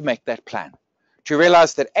start to make that plan. To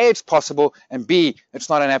realize that A, it's possible, and B, it's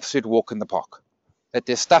not an absolute walk in the park. That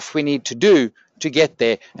there's stuff we need to do to get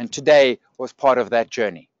there, and today was part of that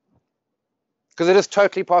journey. Because it is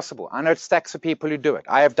totally possible. I know stacks of people who do it.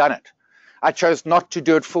 I have done it. I chose not to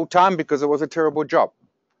do it full time because it was a terrible job.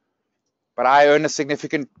 But I earn a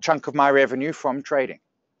significant chunk of my revenue from trading.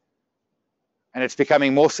 And it's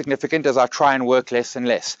becoming more significant as I try and work less and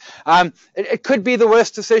less. It could be the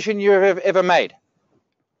worst decision you have ever made.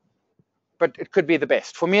 But it could be the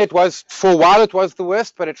best. For me, for a while it was the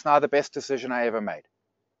worst, but it's now the best decision I ever made.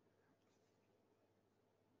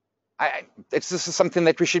 This is something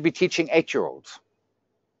that we should be teaching 8-year-olds.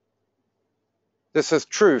 This is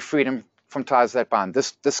true freedom from ties that bind.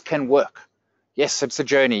 This can work. Yes, it's a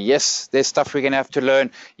journey. Yes, there's stuff we're going to have to learn.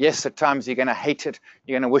 Yes, at times you're going to hate it.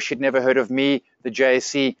 You're going to wish you'd never heard of me, the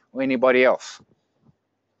JSC, or anybody else.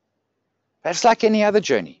 That's like any other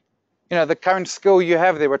journey. The current skill you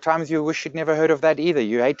have, there were times you wish you'd never heard of that either.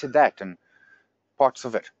 You hated that and parts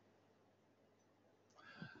of it.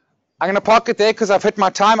 I'm going to park it there because I've hit my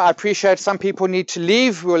time. I appreciate some people need to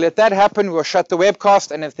leave. We'll let that happen. We'll shut the webcast.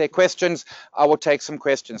 And if there are questions, I will take some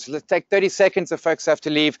questions. Let's take 30 seconds if folks have to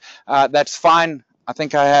leave. That's fine. I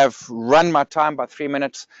think I have run my time by 3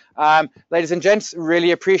 minutes. Ladies and gents, really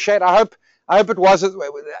appreciate. I hope it was.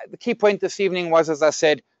 The key point this evening was, as I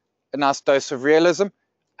said, a nice dose of realism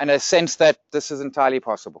and a sense that this is entirely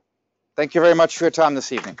possible. Thank you very much for your time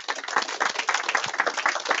this evening.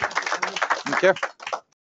 Thank you.